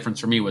made the difference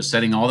for me, was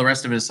setting all the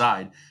rest of it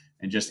aside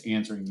and just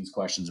answering these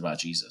questions about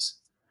Jesus.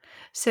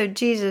 So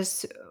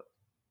Jesus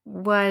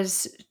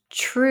was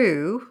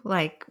true,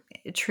 like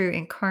true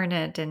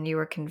incarnate, and you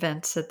were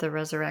convinced that the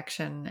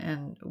resurrection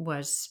and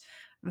was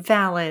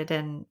valid,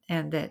 and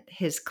that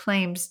his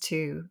claims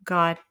to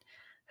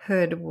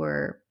godhood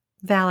were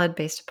valid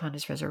based upon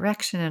his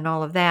resurrection and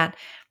all of that.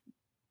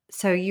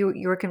 So you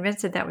were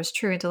convinced that that was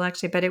true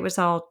intellectually, but it was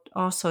all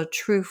also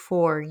true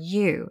for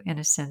you, in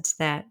a sense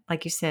that,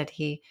 like you said,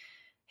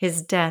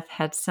 his death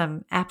had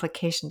some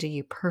application to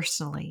you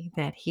personally,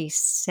 that he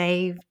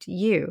saved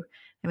you.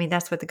 I mean,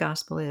 that's what the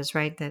gospel is,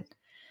 right? That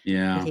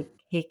Yeah.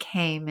 he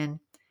came, and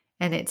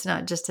it's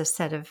not just a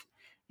set of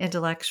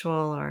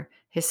intellectual or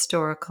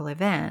historical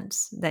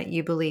events that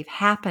you believe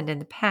happened in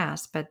the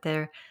past, but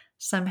they're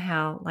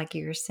somehow, like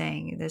you were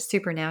saying, they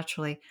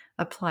supernaturally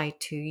apply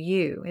to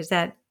you. Is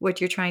that what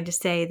you're trying to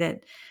say,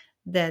 that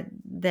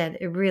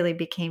it really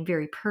became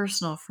very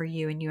personal for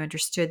you, and you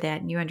understood that,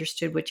 and you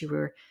understood what you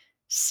were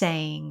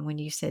saying when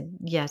you said,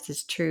 yes,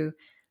 it's true,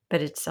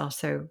 but it's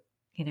also,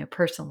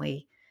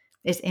 personally,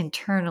 it's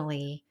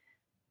internally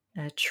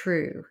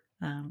true.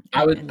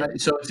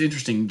 So it's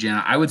interesting,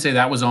 Jana. I would say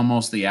that was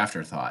almost the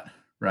afterthought,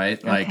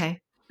 right? Like Okay.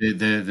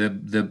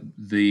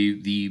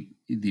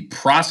 the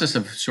process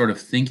of sort of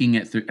thinking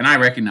it through, and I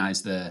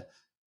recognize the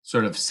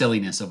sort of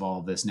silliness of all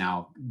of this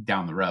now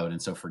down the road,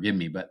 and so forgive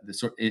me, but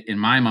in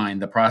my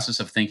mind, the process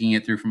of thinking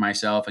it through for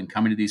myself and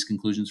coming to these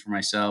conclusions for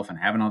myself and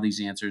having all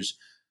these answers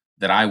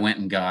that I went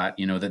and got,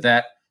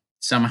 that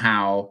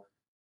somehow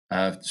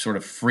sort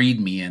of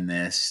freed me in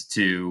this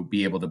to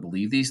be able to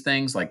believe these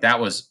things. Like that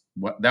was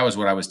what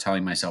I was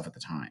telling myself at the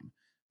time,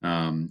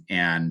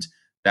 and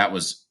that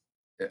was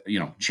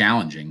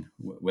challenging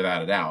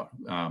without a doubt,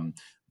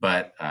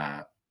 but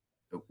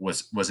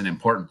was an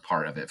important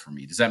part of it for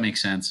me. Does that make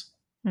sense?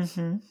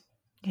 Hmm.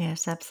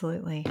 Yes,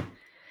 absolutely.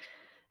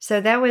 So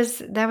that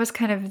was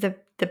kind of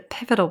the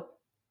pivotal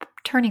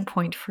turning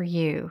point for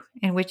you,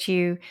 in which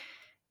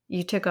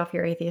you took off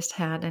your atheist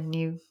hat and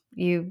you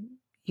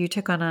you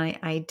took on an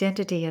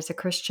identity as a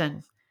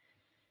Christian.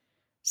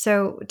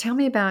 So tell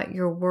me about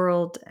your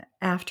world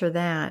after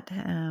that.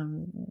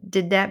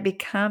 Did that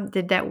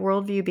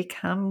worldview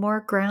become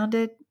more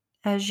grounded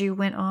as you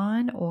went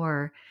on,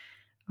 or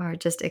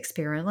just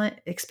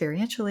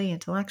experientially,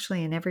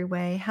 intellectually, in every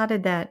way? How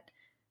did that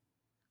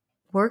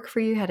work for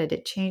you? How did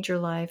it change your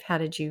life? How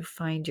did you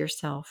find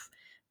yourself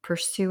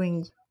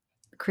pursuing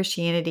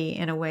Christianity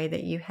in a way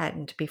that you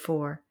hadn't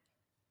before?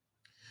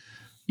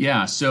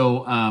 Yeah.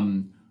 So,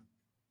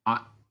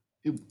 I,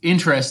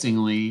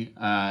 interestingly,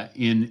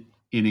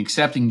 in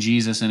accepting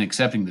Jesus and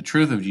accepting the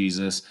truth of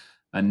Jesus,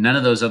 none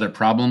of those other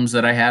problems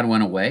that I had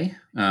went away,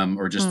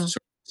 or just Mm. sort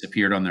of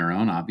disappeared on their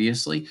own.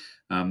 Obviously,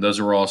 those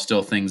were all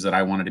still things that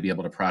I wanted to be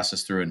able to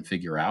process through and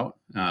figure out.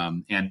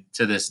 And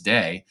to this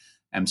day,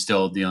 I'm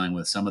still dealing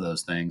with some of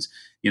those things.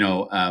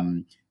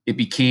 It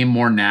became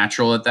more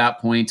natural at that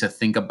point to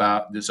think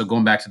about. So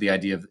going back to the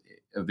idea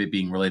of it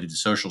being related to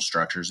social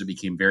structures, it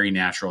became very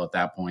natural at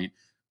that point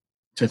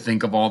to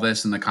think of all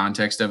this in the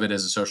context of it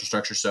as a social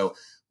structure. So,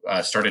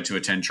 started to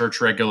attend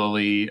church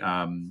regularly,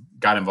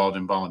 got involved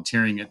in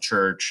volunteering at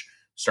church,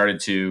 started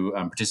to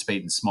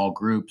participate in small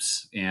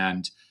groups,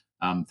 and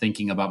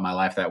thinking about my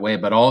life that way,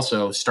 but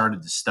also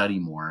started to study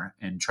more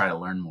and try to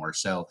learn more.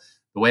 So,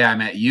 the way I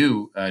met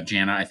you,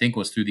 Jana, I think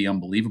was through the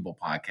Unbelievable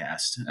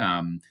podcast.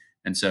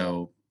 And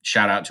so,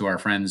 shout out to our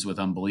friends with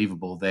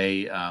Unbelievable.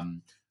 They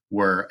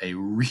were a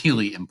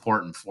really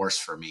important force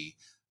for me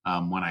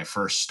when I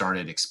first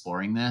started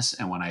exploring this,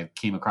 and when I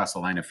came across the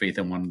line of faith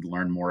and wanted to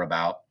learn more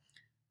about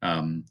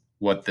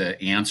what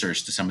the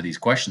answers to some of these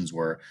questions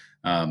were.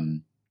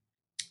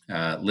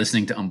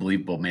 Listening to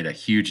Unbelievable made a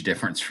huge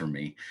difference for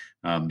me,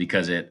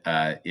 because it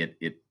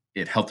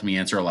helped me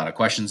answer a lot of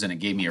questions, and it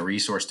gave me a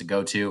resource to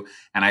go to.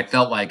 And I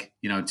felt like,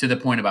 to the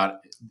point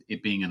about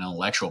it being an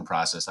intellectual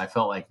process, I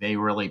felt like they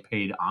really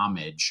paid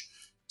homage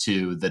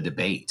to the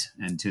debate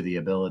and to the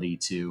ability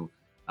to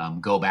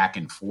go back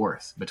and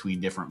forth between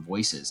different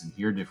voices and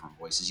hear different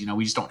voices.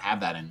 We just don't have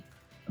that in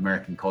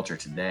American culture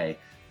today.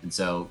 And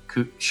so,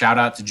 shout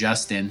out to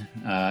Justin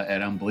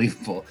at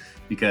Unbelievable,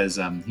 because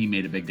he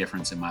made a big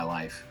difference in my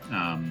life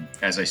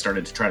as I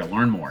started to try to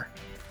learn more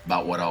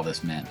about what all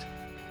this meant.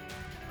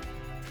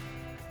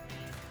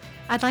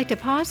 I'd like to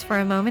pause for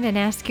a moment and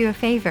ask you a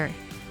favor.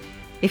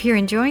 If you're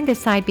enjoying the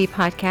Side B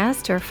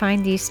podcast or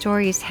find these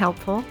stories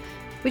helpful,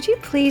 would you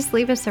please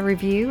leave us a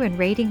review and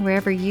rating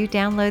wherever you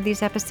download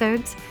these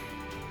episodes?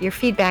 Your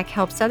feedback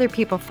helps other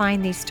people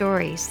find these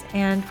stories,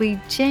 and we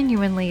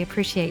genuinely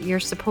appreciate your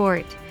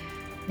support.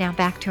 Now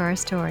back to our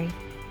story.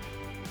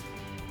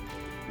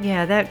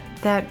 Yeah,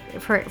 that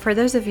for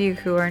those of you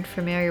who aren't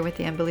familiar with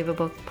the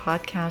Unbelievable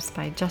podcast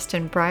by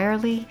Justin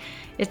Brierley,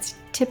 it's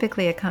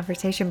typically a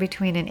conversation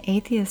between an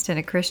atheist and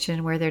a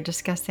Christian where they're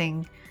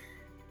discussing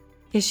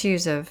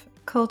issues of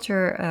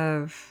culture,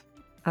 of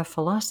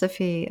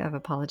philosophy, of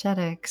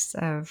apologetics,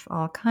 of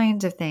all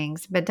kinds of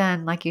things, but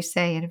done, like you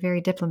say, in a very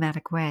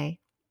diplomatic way,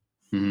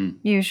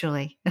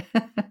 usually.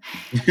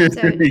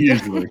 So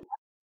Usually.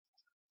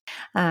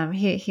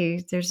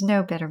 he there's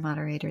no better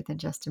moderator than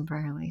Justin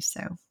Brierley.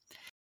 So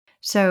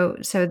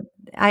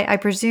I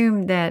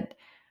presume that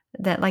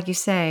like you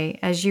say,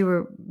 as you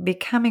were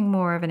becoming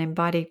more of an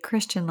embodied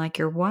Christian, like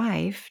your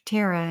wife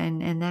Tara,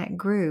 and that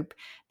group,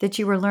 that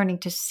you were learning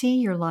to see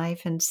your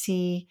life and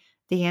see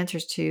the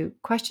answers to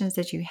questions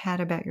that you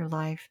had about your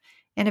life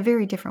in a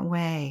very different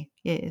way.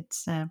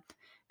 It's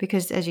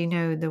because, as you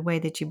know, the way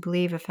that you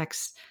believe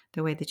affects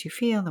the way that you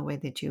feel, the way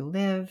that you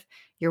live.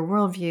 Your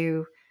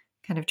worldview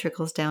kind of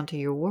trickles down to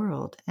your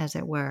world, as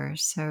it were.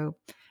 So,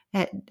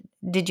 uh,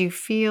 did you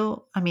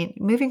feel? I mean,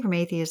 moving from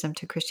atheism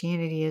to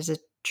Christianity is a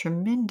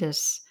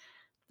tremendous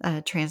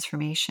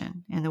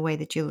transformation in the way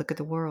that you look at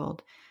the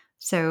world.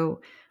 So,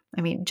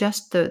 I mean,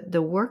 just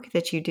the work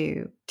that you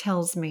do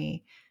tells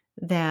me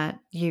that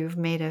you've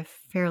made a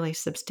fairly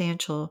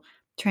substantial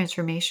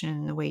transformation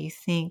in the way you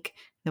think,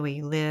 the way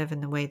you live,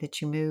 and the way that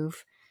you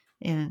move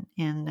in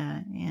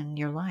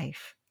your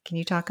life. Can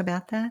you talk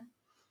about that?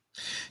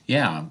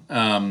 Yeah.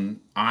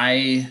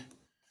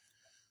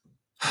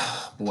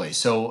 Boy,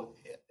 so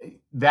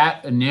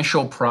that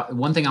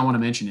one thing I want to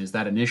mention is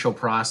that initial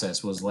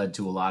process was led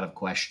to a lot of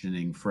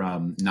questioning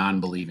from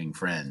non-believing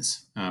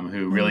friends,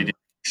 who really Mm. didn't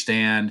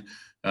understand.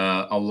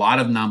 A lot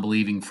of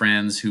non-believing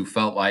friends who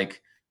felt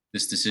like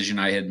this decision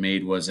I had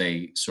made was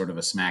a sort of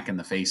a smack in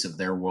the face of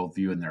their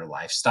worldview and their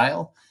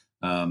lifestyle,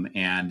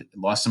 and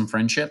lost some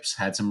friendships,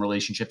 had some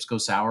relationships go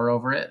sour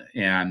over it,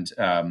 and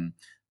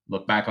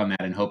look back on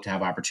that and hope to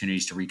have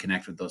opportunities to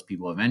reconnect with those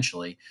people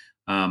eventually.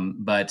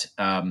 But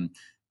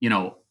you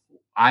know,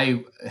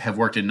 I have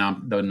worked in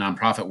the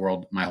nonprofit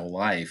world my whole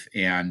life,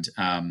 and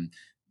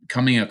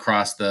coming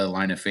across the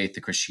line of faith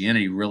to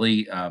Christianity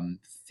really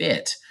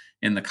fit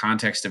in the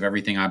context of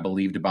everything I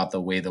believed about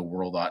the way the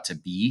world ought to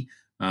be,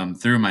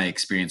 through my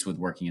experience with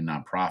working in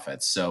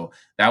nonprofits. So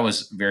that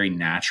was very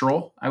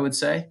natural, I would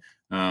say.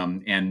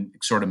 and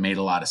sort of made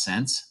a lot of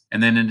sense.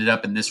 And then ended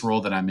up in this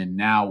role that I'm in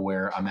now,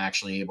 where I'm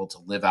actually able to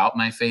live out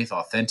my faith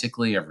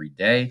authentically every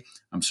day.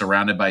 I'm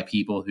surrounded by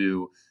people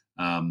who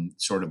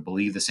sort of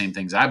believe the same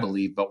things I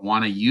believe, but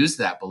want to use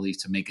that belief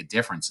to make a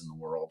difference in the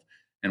world,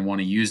 and want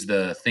to use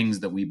the things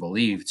that we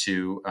believe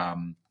to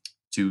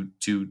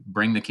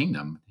bring the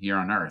kingdom here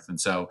on earth. And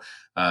so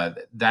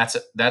that's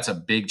a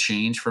big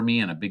change for me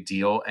and a big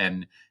deal.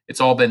 And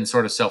it's all been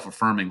sort of self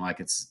affirming, like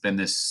it's been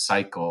this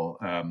cycle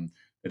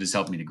that has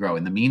helped me to grow.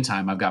 In the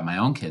meantime, I've got my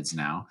own kids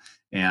now,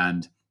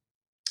 and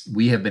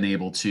we have been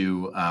able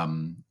to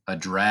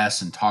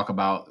address and talk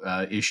about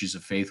issues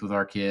of faith with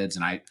our kids.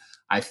 And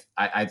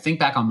I think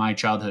back on my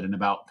childhood and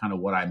about kind of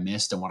what I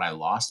missed and what I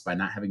lost by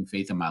not having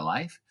faith in my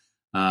life.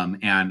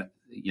 And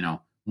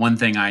one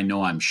thing I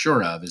know I'm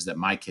sure of is that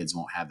my kids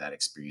won't have that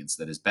experience.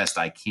 That as best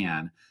I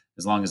can,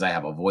 as long as I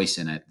have a voice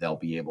in it, they'll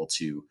be able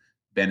to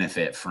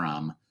benefit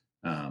from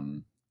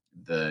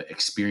the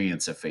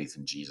experience of faith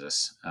in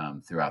Jesus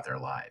throughout their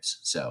lives.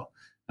 So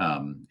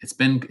it's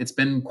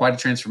been quite a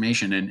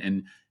transformation,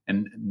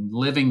 and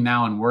living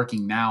now and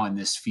working now in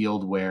this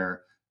field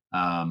where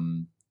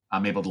I'm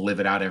able to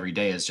live it out every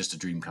day is just a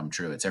dream come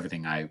true. It's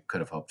everything I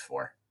could have hoped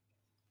for.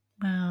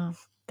 Wow,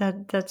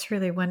 that's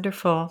really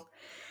wonderful.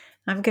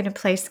 I'm going to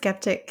play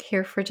skeptic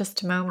here for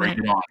just a Bring moment.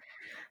 it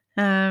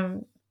on.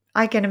 Um,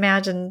 I can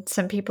imagine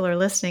some people are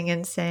listening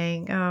and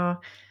saying,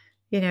 "Oh,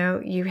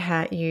 you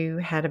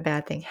had a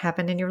bad thing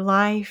happen in your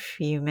life.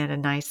 You met a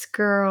nice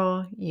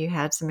girl. You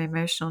had some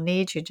emotional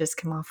needs. You just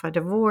come off a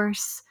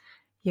divorce.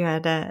 You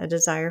had a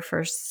desire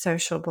for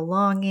social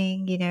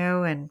belonging,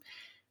 and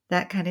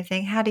that kind of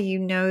thing. How do you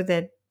know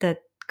that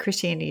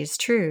Christianity is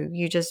true?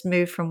 You just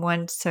move from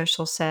one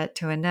social set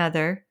to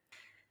another.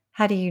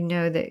 How do you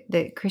know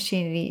that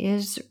Christianity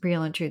is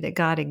real and true, that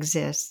God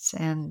exists,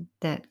 and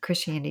that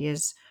Christianity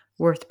is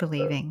worth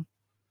believing?"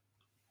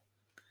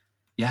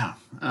 Yeah,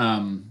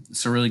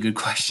 it's a really good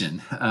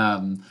question.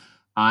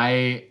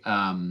 I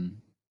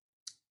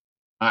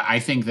I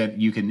think that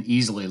you can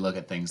easily look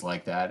at things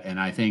like that, and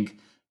I think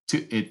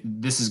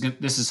this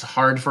is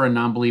hard for a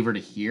non-believer to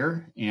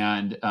hear,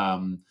 and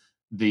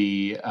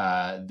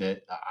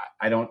that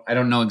I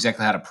don't know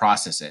exactly how to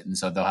process it, and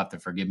so they'll have to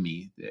forgive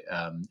me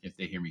if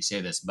they hear me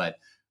say this, but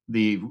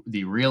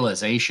the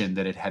realization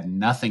that it had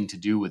nothing to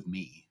do with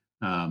me,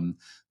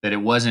 that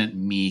it wasn't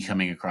me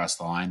coming across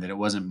the line, that it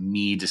wasn't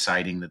me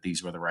deciding that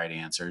these were the right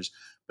answers,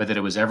 but that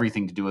it was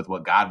everything to do with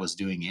what God was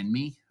doing in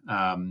me,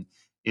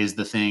 is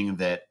the thing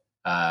that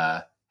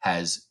uh,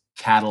 has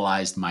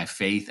catalyzed my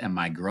faith and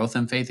my growth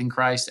in faith in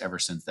Christ ever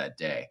since that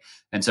day.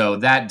 And so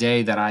that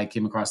day that I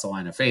came across the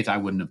line of faith, I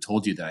wouldn't have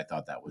told you that I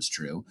thought that was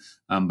true.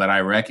 But I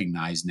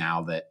recognize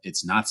now that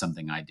it's not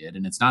something I did,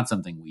 and it's not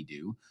something we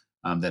do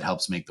that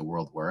helps make the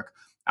world work.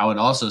 I would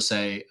also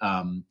say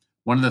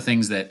one of the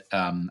things that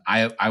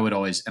I would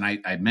always, and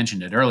I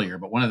mentioned it earlier,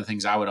 but one of the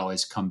things I would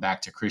always come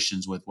back to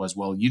Christians with was,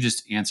 well, you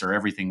just answer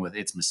everything with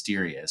it's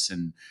mysterious,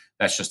 and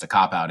that's just a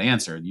cop out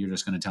answer. You're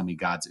just going to tell me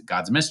God's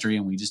a mystery,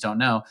 and we just don't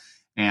know.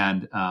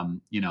 And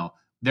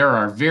there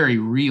are very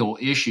real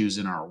issues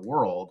in our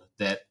world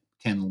that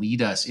can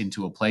lead us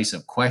into a place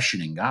of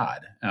questioning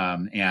God.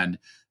 And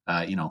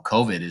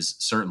COVID is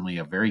certainly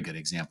a very good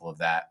example of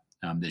that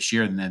this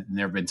year. And then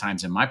there have been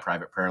times in my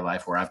private prayer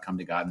life where I've come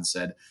to God and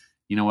said,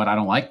 you know what, I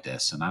don't like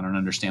this, and I don't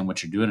understand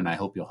what you're doing, and I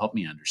hope you'll help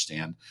me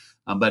understand.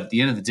 But at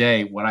the end of the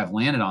day, what I've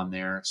landed on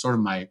there, sort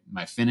of my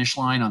finish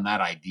line on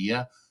that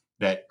idea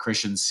that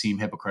Christians seem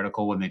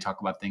hypocritical when they talk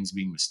about things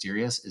being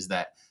mysterious, is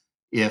that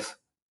if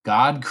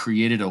God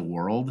created a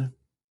world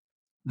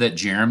that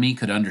Jeremy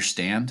could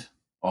understand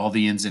all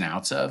the ins and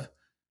outs of,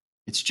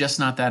 it's just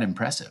not that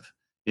impressive.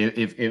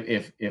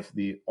 If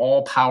the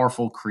all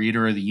powerful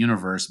creator of the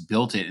universe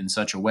built it in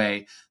such a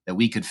way that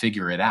we could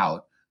figure it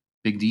out,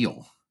 big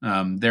deal.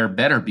 There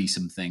better be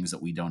some things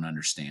that we don't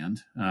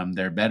understand.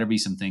 There better be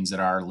some things that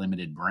our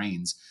limited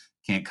brains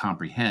can't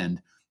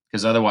comprehend,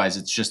 because otherwise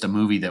it's just a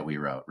movie that we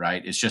wrote,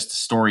 right? It's just a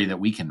story that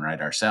we can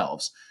write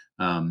ourselves.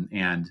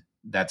 And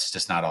that's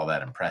just not all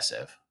that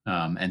impressive.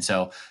 And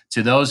so,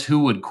 to those who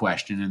would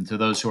question and to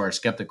those who are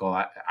skeptical,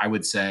 I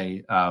would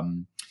say,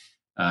 I've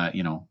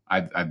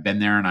been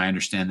there and I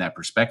understand that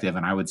perspective.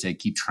 And I would say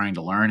keep trying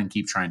to learn and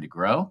keep trying to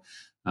grow.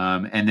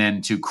 And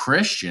then to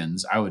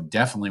Christians, I would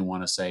definitely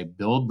want to say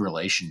build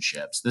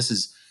relationships.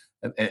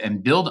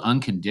 And build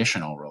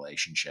unconditional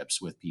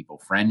relationships with people,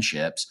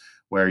 friendships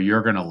where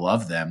you're going to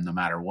love them no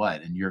matter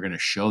what. And you're going to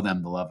show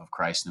them the love of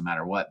Christ no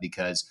matter what,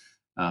 because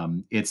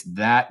it's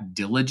that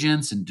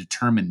diligence and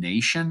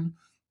determination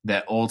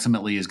that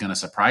ultimately is going to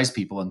surprise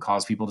people and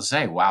cause people to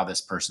say, wow,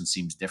 this person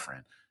seems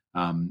different.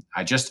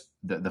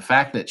 The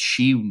fact that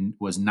she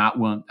was not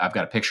willing, I've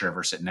got a picture of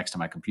her sitting next to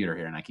my computer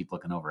here and I keep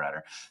looking over at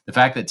her. The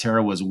fact that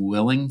Tara was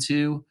willing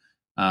to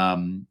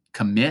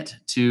commit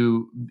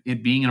to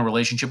it being in a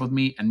relationship with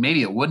me, and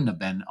maybe it wouldn't have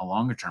been a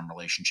longer term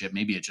relationship.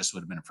 Maybe it just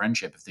would have been a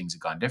friendship if things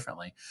had gone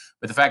differently.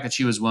 But the fact that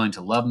she was willing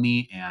to love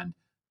me and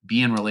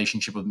be in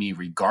relationship with me,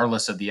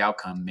 regardless of the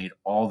outcome, made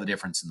all the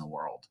difference in the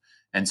world.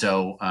 And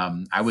so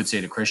I would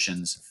say to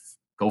Christians,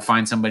 Go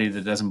find somebody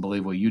that doesn't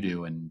believe what you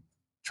do and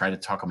try to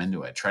talk them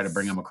into it. Try to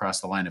bring them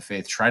across the line of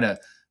faith. Try to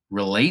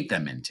relate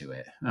them into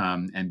it,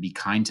 and be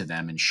kind to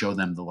them and show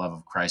them the love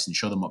of Christ and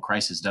show them what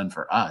Christ has done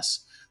for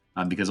us.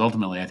 Because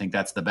ultimately, I think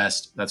that's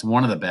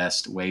one of the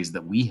best ways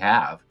that we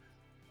have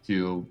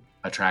to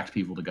attract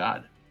people to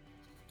God.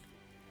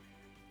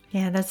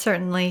 Yeah, that's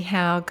certainly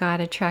how God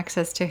attracts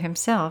us to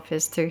himself,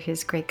 is through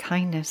his great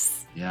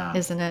kindness, Yeah.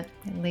 isn't it?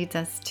 It leads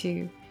us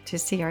to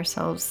see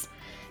ourselves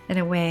in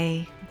a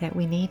way that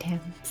we need him.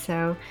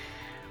 So,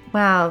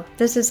 wow,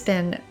 this has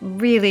been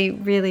really,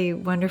 really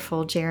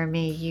wonderful,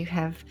 Jeremy. You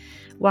have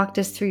walked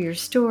us through your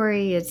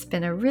story. It's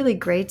been a really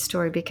great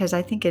story because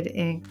I think it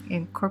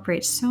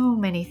incorporates so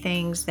many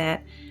things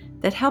that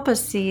help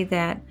us see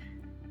that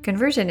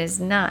conversion is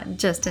not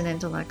just an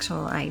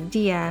intellectual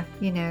idea.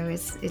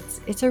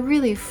 It's a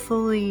really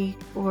fully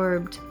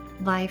orbed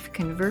life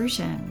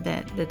conversion,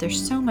 that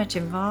there's so much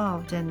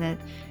involved, and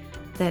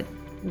that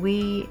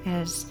we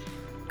as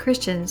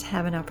Christians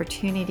have an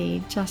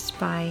opportunity, just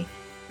by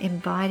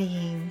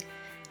embodying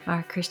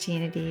our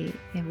Christianity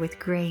and with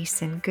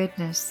grace and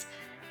goodness,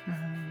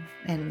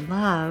 and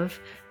love,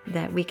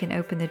 that we can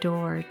open the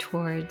door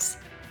towards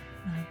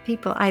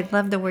people. I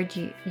love the word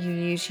you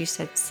use. You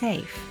said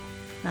safe.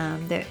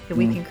 That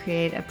we can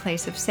create a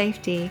place of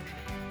safety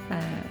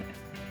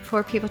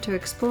for people to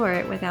explore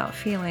it without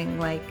feeling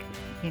like,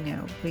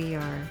 we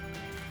are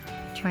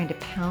trying to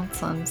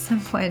pounce on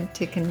someone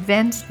to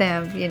convince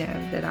them,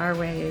 that our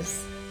way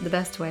is the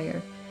best way.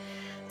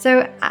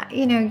 So,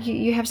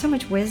 you have so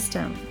much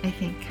wisdom, I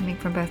think, coming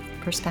from both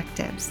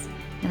perspectives.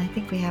 And I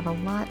think we have a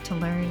lot to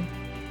learn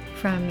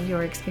from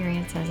your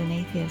experience as an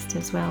atheist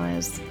as well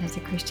as a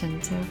Christian.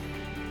 So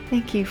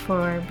thank you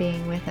for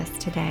being with us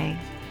today.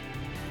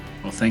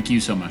 Well, thank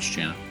you so much,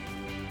 Jana.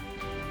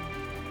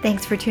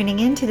 Thanks for tuning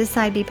in to the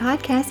Side B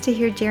podcast to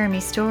hear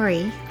Jeremy's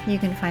story. You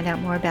can find out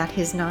more about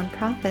his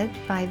nonprofit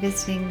by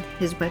visiting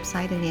his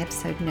website in the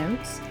episode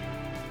notes,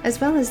 as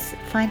well as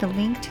find a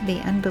link to the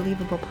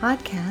Unbelievable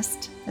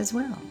podcast as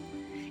well.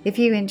 If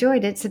you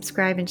enjoyed it,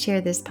 subscribe and share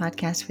this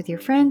podcast with your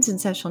friends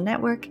and social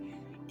network.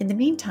 In the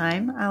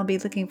meantime, I'll be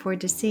looking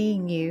forward to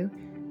seeing you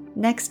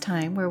next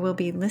time, where we'll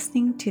be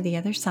listening to the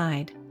other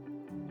side.